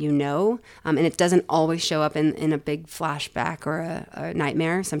to let you know, and it doesn't always show up in a big flashback or a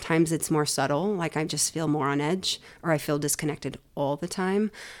nightmare. Sometimes it's more subtle, like I just feel more on edge, or I feel disconnected all the time,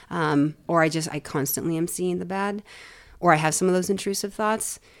 or I constantly am seeing the bad, or I have some of those intrusive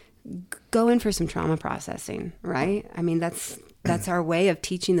thoughts. Go in for some trauma processing, right? I mean, that's our way of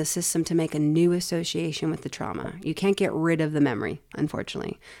teaching the system to make a new association with the trauma. You can't get rid of the memory,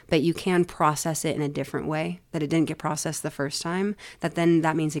 unfortunately, but you can process it in a different way, that it didn't get processed the first time,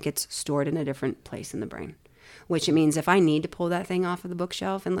 that means it gets stored in a different place in the brain, which it means if I need to pull that thing off of the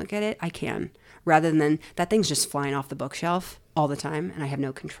bookshelf and look at it, I can, rather than that thing's just flying off the bookshelf all the time and I have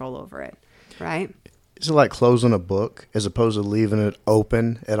no control over it, right? Is it like closing a book as opposed to leaving it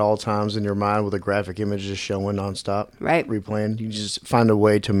open at all times in your mind with a graphic image just showing nonstop? Right. Replaying. You just find a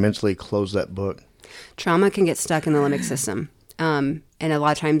way to mentally close that book. Trauma can get stuck in the limbic system. And a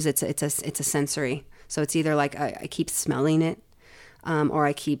lot of times it's a sensory. So it's either like I keep smelling it, or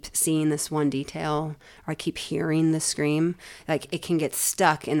I keep seeing this one detail, or I keep hearing the scream. Like it can get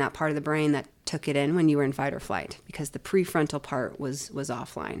stuck in that part of the brain that took it in when you were in fight or flight, because the prefrontal part was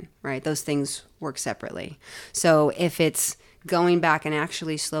offline, right? Those things work separately. So if it's going back and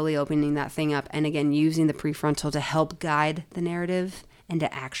actually slowly opening that thing up, and again, using the prefrontal to help guide the narrative and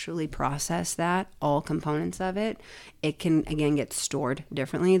to actually process that, all components of it, it can, again, get stored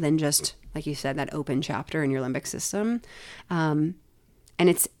differently than just, like you said, that open chapter in your limbic system. And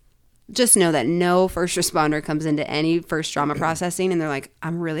it's, just know that no first responder comes into any first trauma processing and they're like,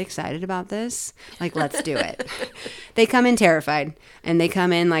 I'm really excited about this. Like, let's do it. They come in terrified, and they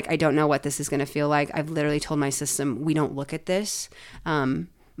come in like, I don't know what this is going to feel like. I've literally told my system, we don't look at this,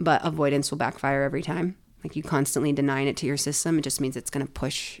 but avoidance will backfire every time. Like, you constantly denying it to your system, it just means it's going to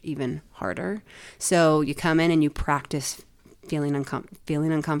push even harder. So you come in and you practice feeling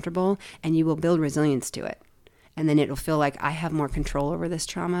uncomfortable, and you will build resilience to it. And then it'll feel like I have more control over this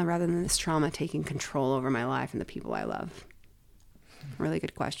trauma rather than this trauma taking control over my life and the people I love. Really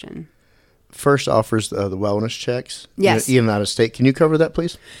good question. First offers the wellness checks. Yes. Even out of state. Can you cover that,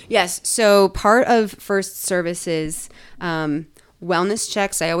 please? Yes. So part of First Services wellness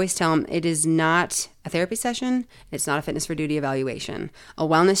checks, I always tell them it is not a therapy session. It's not a fitness for duty evaluation. A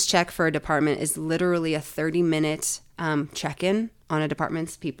wellness check for a department is literally a 30-minute check-in on a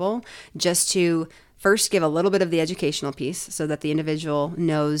department's people, just to first give a little bit of the educational piece so that the individual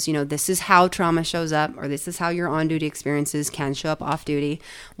knows, this is how trauma shows up, or this is how your on-duty experiences can show up off-duty.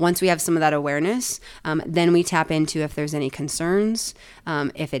 Once we have some of that awareness, then we tap into if there's any concerns,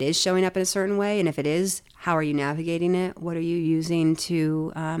 if it is showing up in a certain way, and if it is, how are you navigating it? What are you using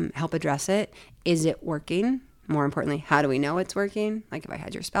to help address it? Is it working? More importantly, how do we know it's working? Like, if I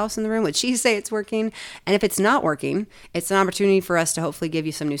had your spouse in the room, would she say it's working? And if it's not working, it's an opportunity for us to hopefully give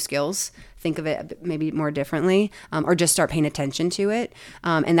you some new skills, think of it maybe more differently, or just start paying attention to it.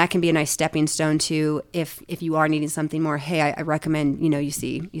 And that can be a nice stepping stone to, if you are needing something more, hey, I recommend, you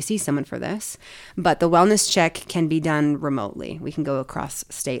see someone for this. But the wellness check can be done remotely. We can go across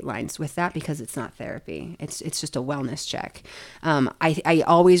state lines with that because it's not therapy. It's just a wellness check. I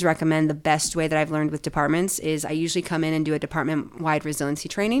always recommend, the best way that I've learned with departments is is I usually come in and do a department-wide resiliency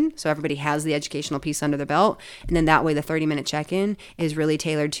training. So everybody has the educational piece under their belt. And then that way the 30-minute check-in is really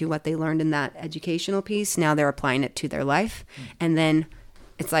tailored to what they learned in that educational piece. Now they're applying it to their life. And then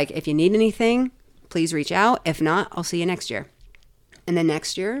it's like, if you need anything, please reach out. If not, I'll see you next year. And then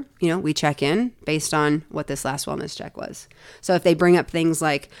next year, we check in based on what this last wellness check was. So if they bring up things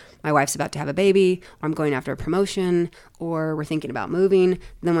like my wife's about to have a baby, or I'm going after a promotion, or we're thinking about moving,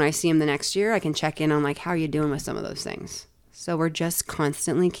 then when I see them the next year, I can check in on like, how are you doing with some of those things? So we're just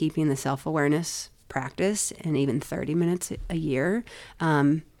constantly keeping the self-awareness practice, and even 30 minutes a year.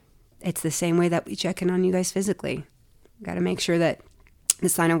 It's the same way that we check in on you guys physically. Got to make sure that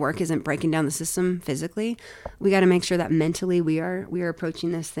this line of work isn't breaking down the system physically. We got to make sure that mentally we are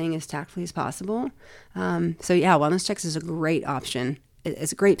approaching this thing as tactfully as possible. So yeah, wellness checks is a great option.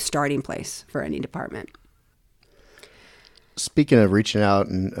 It's a great starting place for any department. Speaking of reaching out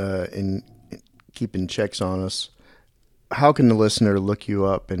and keeping checks on us, how can the listener look you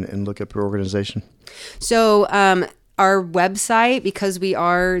up and look up your organization? So our website, because we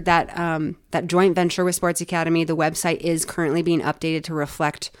are that joint venture with Sports Academy, the website is currently being updated to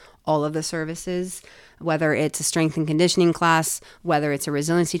reflect all of the services, whether it's a strength and conditioning class, whether it's a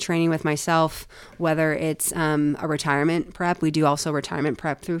resiliency training with myself, whether it's a retirement prep. We do also retirement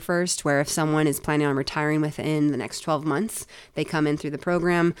prep through First, where if someone is planning on retiring within the next 12 months, they come in through the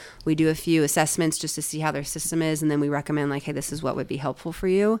program. We do a few assessments just to see how their system is, and then we recommend like, hey, this is what would be helpful for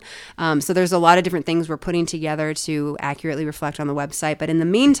you. So there's a lot of different things we're putting together to accurately reflect on the website. But in the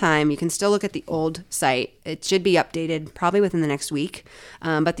meantime, you can still look at the old site. It should be updated probably within the next week.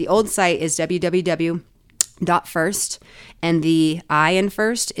 But the old site is www.first, and the I in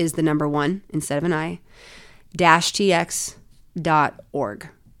First is the number 1 instead of an I, -tx.org.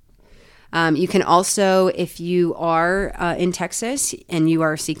 You can also, if you are in Texas and you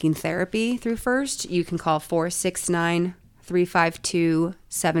are seeking therapy through First, you can call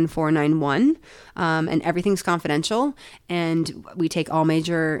 469-352-7491, and everything's confidential, and we take all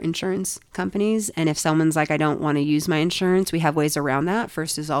major insurance companies. And if someone's like, I don't want to use my insurance, we have ways around that.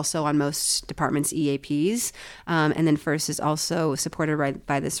 First is also on most departments' EAPs, and then First is also supported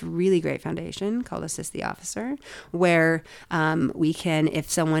by this really great foundation called Assist the Officer, where we can, if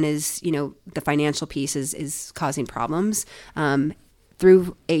someone is, the financial piece is causing problems,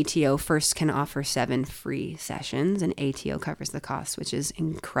 through ATO, First can offer 7 free sessions, and ATO covers the cost, which is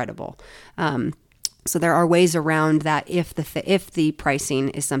incredible. So there are ways around that if the pricing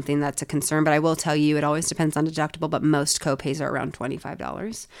is something that's a concern. But I will tell you, it always depends on deductible, but most copays are around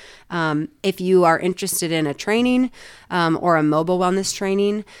 $25. If you are interested in a training or a mobile wellness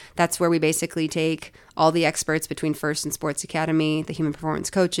training, that's where we basically take all the experts between First and Sports Academy, the human performance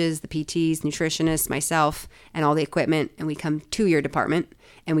coaches, the PTs, nutritionists, myself, and all the equipment, and we come to your department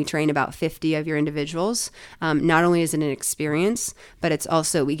and we train about 50 of your individuals. Not only is it an experience, but it's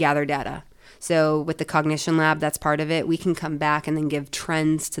also, we gather data. So with the Cognition Lab, that's part of it. We can come back and then give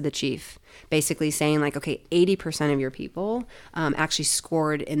trends to the chief, basically saying like, okay, 80% of your people actually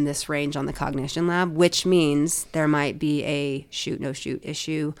scored in this range on the Cognition Lab, which means there might be a shoot, no shoot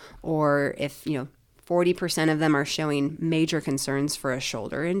issue, or if, 40% of them are showing major concerns for a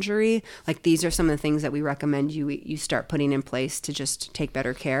shoulder injury. Like, these are some of the things that we recommend you start putting in place to just take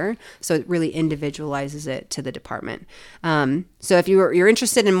better care. So it really individualizes it to the department. So if you're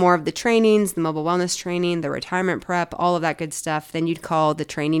interested in more of the trainings, the mobile wellness training, the retirement prep, all of that good stuff, then you'd call the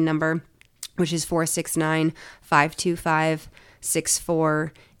training number, which is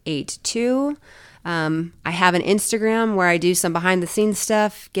 469-525-6482. I have an Instagram where I do some behind the scenes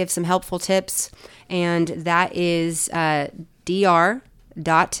stuff, give some helpful tips, and that is dr.t.first.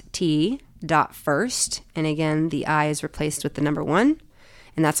 And again, the I is replaced with the number 1,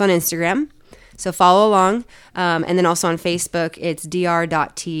 and that's on Instagram. So follow along. And then also on Facebook, it's dr.t.texas.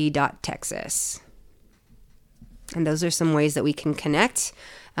 And those are some ways that we can connect.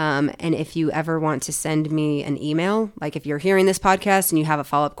 And if you ever want to send me an email, like if you're hearing this podcast and you have a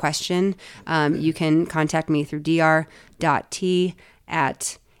follow-up question, you can contact me through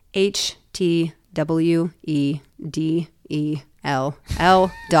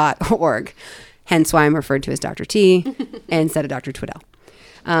dr.t@htwedell.org. Hence why I'm referred to as Dr. T instead of Dr. Tweddell.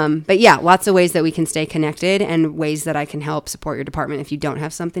 But yeah, lots of ways that we can stay connected, and ways that I can help support your department if you don't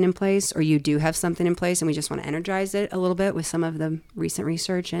have something in place, or you do have something in place and we just want to energize it a little bit with some of the recent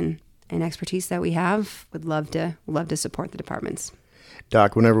research and expertise that we have. Would love to support the departments.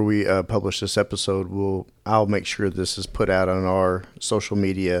 Doc, whenever we publish this episode, I'll make sure this is put out on our social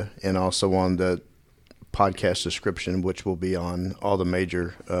media and also on the podcast description, which will be on all the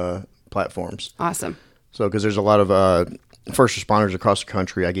major platforms. Awesome. So, because there's a lot of first responders across the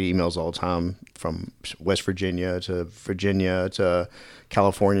country. I get emails all the time from West Virginia to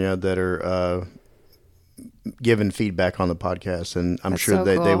California that are giving feedback on the podcast, and I'm That's sure so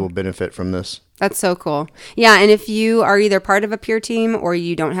they cool. will benefit from this. That's so cool. Yeah, and if you are either part of a peer team or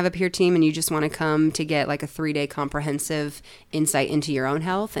you don't have a peer team and you just want to come to get like a 3-day comprehensive insight into your own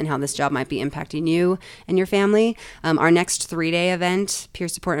health and how this job might be impacting you and your family, our next 3-day event, Peer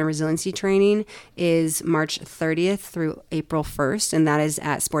Support and Resiliency Training, is March 30th through April 1st, and that is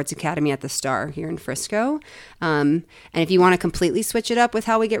at Sports Academy at the Star here in Frisco. And if you want to completely switch it up with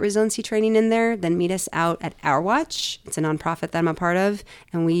how we get resiliency training in there, then meet us out at Our Watch. It's a nonprofit that I'm a part of,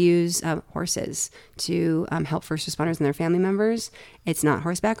 and we use horses to help first responders and their family members. It's not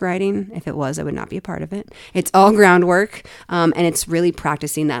horseback riding. If it was, I would not be a part of it. It's all groundwork, and it's really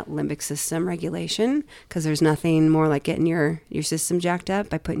practicing that limbic system regulation, because there's nothing more like getting your system jacked up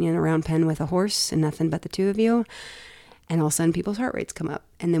by putting you in a round pen with a horse and nothing but the two of you. And all of a sudden people's heart rates come up,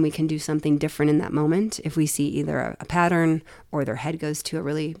 and then we can do something different in that moment if we see either a pattern or their head goes to a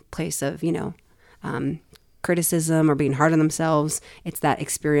really place of, criticism or being hard on themselves. It's that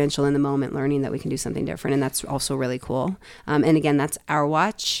experiential in the moment learning that we can do something different, and that's also really cool. And again, that's Our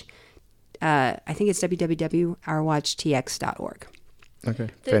Watch. I think it's www.ourwatchtx.org. Okay,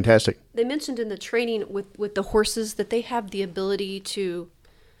 fantastic. They mentioned in the training with the horses that they have the ability to,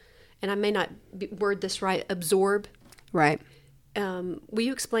 and I may not word this right, absorb. Right. Will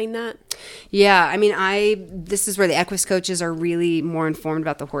you explain that? Yeah, I mean, this is where the Equus coaches are really more informed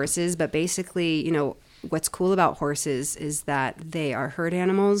about the horses, but basically, what's cool about horses is that they are herd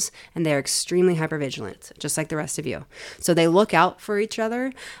animals and they're extremely hypervigilant, just like the rest of you. So they look out for each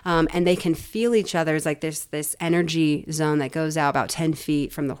other, and they can feel each other. It's like there's this energy zone that goes out about 10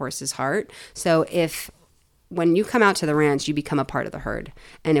 feet from the horse's heart. So when you come out to the ranch, you become a part of the herd.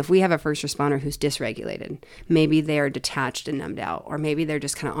 And if we have a first responder who's dysregulated, maybe they are detached and numbed out, or maybe they're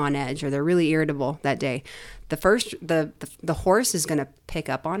just kind of on edge, or they're really irritable that day, the horse is going to pick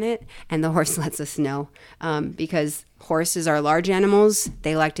up on it, and the horse lets us know, because horses are large animals.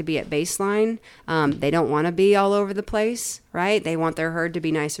 They like to be at baseline. They don't want to be all over the place, right? They want their herd to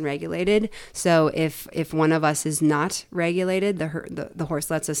be nice and regulated. So if one of us is not regulated, the horse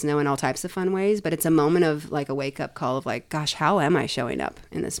lets us know in all types of fun ways. But it's a moment of like a wake up call of like, gosh, how am I showing up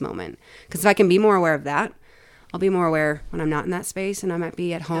in this moment? Because if I can be more aware of that, I'll be more aware when I'm not in that space, and I might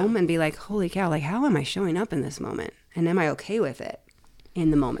be at home and be like, holy cow, like how am I showing up in this moment? And am I okay with it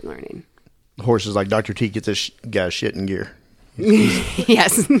in the moment learning? Horses like Dr. T gets this guy shit in gear.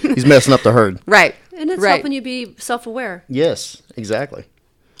 Yes. He's messing up the herd. Right. And it's right. helping you be self-aware. Yes, exactly.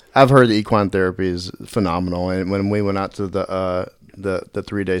 I've heard the equine therapy is phenomenal, and when we went out to the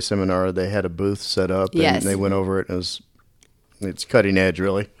 3-day seminar, they had a booth set up, and Yes. they went over it, and it's cutting edge,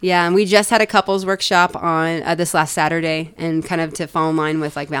 really. Yeah, and we just had a couples workshop on this last Saturday, and kind of to fall in line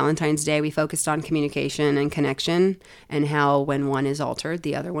with like Valentine's Day, we focused on communication and connection, and how when one is altered,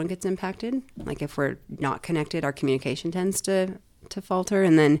 the other one gets impacted. Like if we're not connected, our communication tends to falter,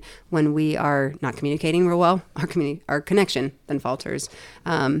 and then when we are not communicating real well, our connection then falters.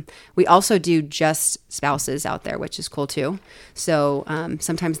 We also do just spouses out there, which is cool too. So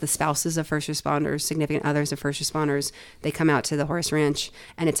sometimes the spouses of first responders, significant others of first responders, they come out to the horse ranch,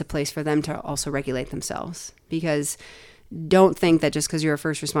 and it's a place for them to also regulate themselves. Because don't think that just because you're a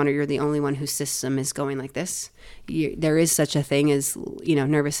first responder, you're the only one whose system is going like this. There is such a thing as,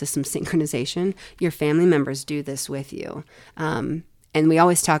 nervous system synchronization. Your family members do this with you. And we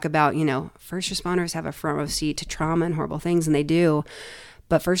always talk about, first responders have a front row seat to trauma and horrible things, and they do.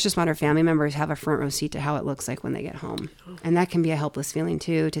 But first responder family members have a front row seat to how it looks like when they get home. And that can be a helpless feeling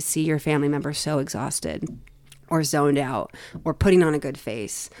too, to see your family member so exhausted, or zoned out, or putting on a good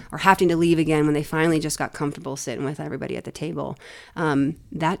face, or having to leave again when they finally just got comfortable sitting with everybody at the table.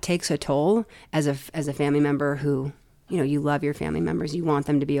 That takes a toll as a family member who, you love your family members, you want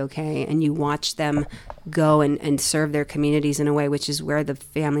them to be okay, and you watch them go and serve their communities in a way which is where the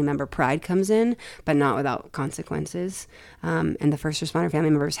family member pride comes in, but not without consequences. And the first responder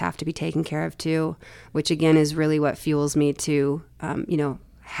family members have to be taken care of too, which again is really what fuels me to,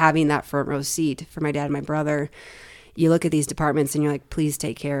 having that front row seat for my dad and my brother. You look at these departments and you're like, please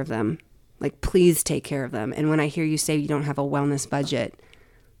take care of them. Like, please take care of them. And when I hear you say you don't have a wellness budget,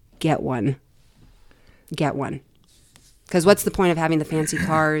 get one. Get one. Because what's the point of having the fancy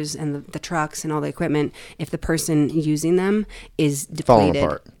cars and the trucks and all the equipment if the person using them is depleted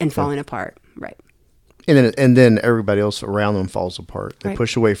falling apart? Right. And then everybody else around them falls apart. They Right.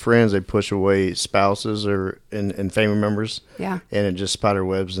 push away friends, they push away spouses and family members. Yeah. And it just spider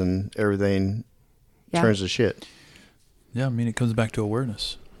webs, and everything turns to shit. Yeah, I mean, it comes back to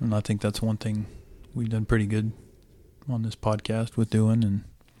awareness. And I think that's one thing we've done pretty good on this podcast with doing, and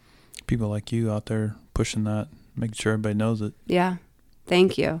people like you out there pushing that, making sure everybody knows it. Yeah.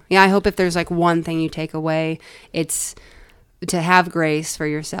 Thank you. Yeah, I hope if there's like one thing you take away, it's to have grace for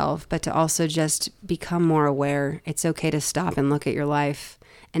yourself, but to also just become more aware. It's okay to stop and look at your life.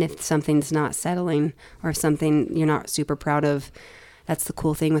 And if something's not settling, or if something you're not super proud of, that's the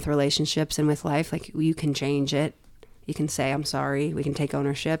cool thing with relationships and with life. Like, you can change it. You can say, I'm sorry. We can take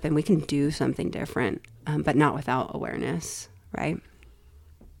ownership and we can do something different, but not without awareness, right?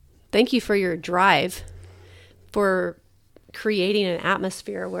 Thank you for your drive, for creating an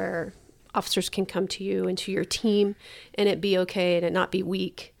atmosphere where officers can come to you and to your team and it be okay and it not be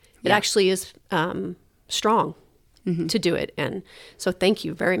weak. It actually is strong to do it. And so thank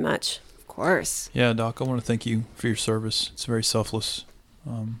you very much. Of course. Yeah, Doc, I want to thank you for your service. It's very selfless.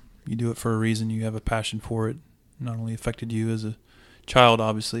 You do it for a reason. You have a passion for it. Not only affected you as a child,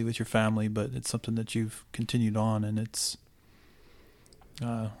 obviously, with your family, but it's something that you've continued on, and it's,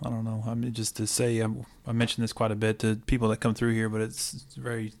 I don't know. I mean, just to say, I mentioned this quite a bit to people that come through here, but it's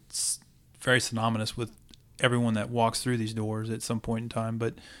very synonymous with everyone that walks through these doors at some point in time.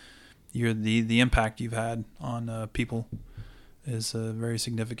 But the impact you've had on people is very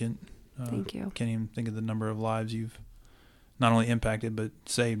significant. Thank you. Can't even think of the number of lives you've not only impacted but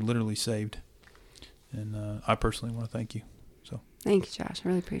saved, literally saved. And I personally want to thank you. So thank you, Josh. I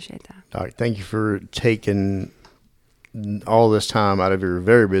really appreciate that. Doc, thank you for taking all this time out of your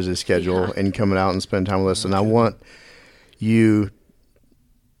very busy schedule and coming out and spending time with us. And I want you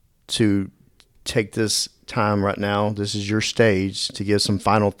to take this time right now. This is your stage to give some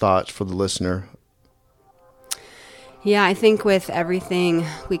final thoughts for the listener. Yeah, I think with everything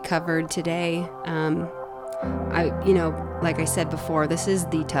we covered today, like I said before, this is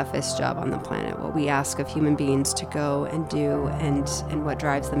the toughest job on the planet. What we ask of human beings to go and do, and what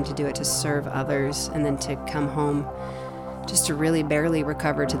drives them to do it, to serve others, and then to come home just to really barely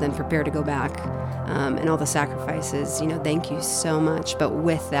recover, to then prepare to go back, and all the sacrifices. Thank you so much. But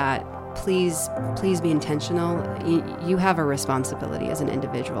with that, please be intentional. You have a responsibility as an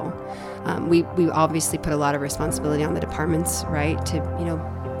individual. We obviously put a lot of responsibility on the departments, right?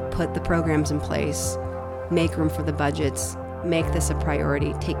 To put the programs in place, make room for the budgets, make this a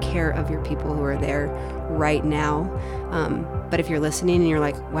priority, take care of your people who are there right now. But if you're listening and you're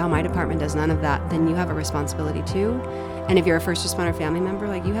like, wow, my department does none of that, then you have a responsibility too. And if you're a first responder family member,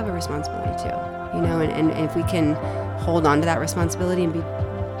 like, you have a responsibility too. And if we can hold on to that responsibility and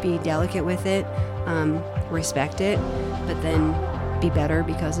be delicate with it, respect it, but then be better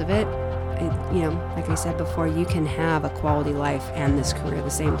because of it. Like I said before, you can have a quality life and this career at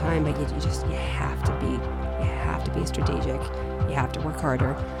the same time, but you have to be strategic. You have to work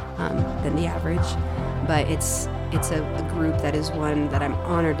harder than the average. But it's a group that is one that I'm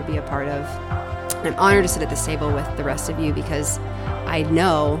honored to be a part of. I'm honored to sit at this table with the rest of you, because I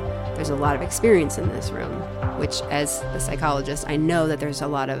know there's a lot of experience in this room, which, as the psychologist, I know that there's a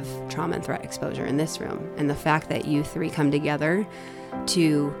lot of trauma and threat exposure in this room. And the fact that you three come together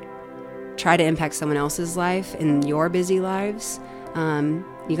to try to impact someone else's life in your busy lives,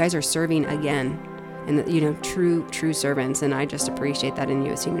 you guys are serving again, and true servants. And I just appreciate that in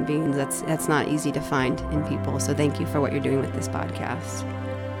you as human beings. That's not easy to find in people. So thank you for what you're doing with this podcast.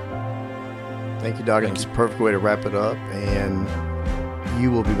 Thank you, Doc. It's a perfect way to wrap it up. And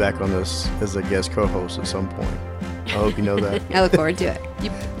you will be back on this as a guest co-host at some point. I hope you know that. I look forward to it. You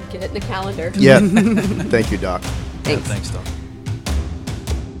get it in the calendar. Yeah. Thank you, Doc. Thanks. Thanks, Doc.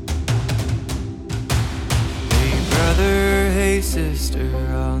 Hey, brother, hey, sister,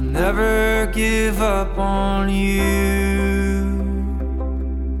 I'll never give up on you.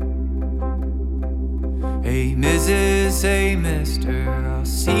 Hey, Mrs., hey, mister, I'll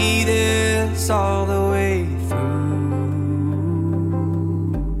see this all the way through.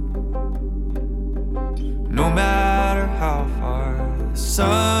 No matter how far the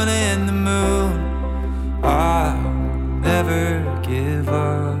sun and the moon, I'll never give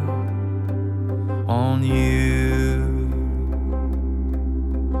up on you.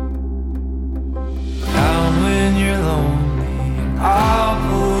 Down when you're lonely, I'll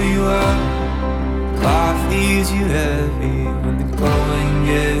pull you up. Life leaves you heavy when the going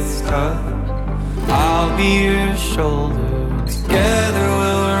gets tough. I'll be your shoulder, together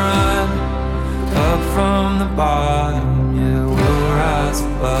we'll run up from the bottom, yeah, we'll rise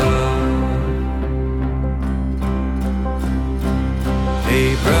above.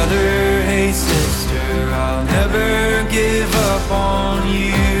 Hey brother, hey sister, I'll never give up on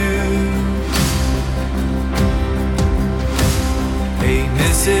you. Hey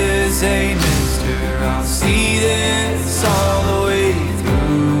Mrs., hey mister, I'll see this all the way through.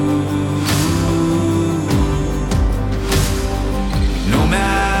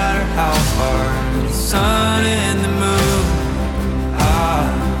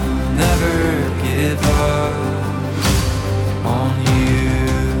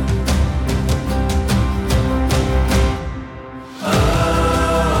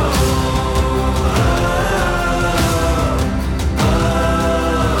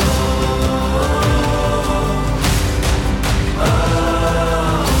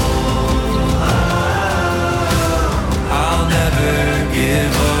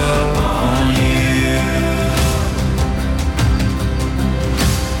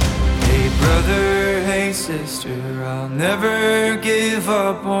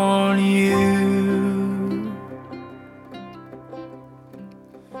 on you.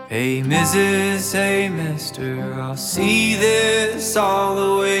 Hey, Mrs., hey, mister, I'll see this all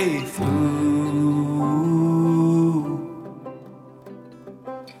the way through.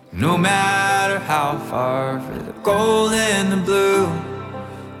 No matter how far, for the gold and the blue,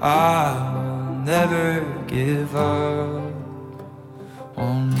 I'll never give up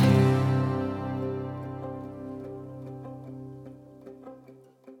on you.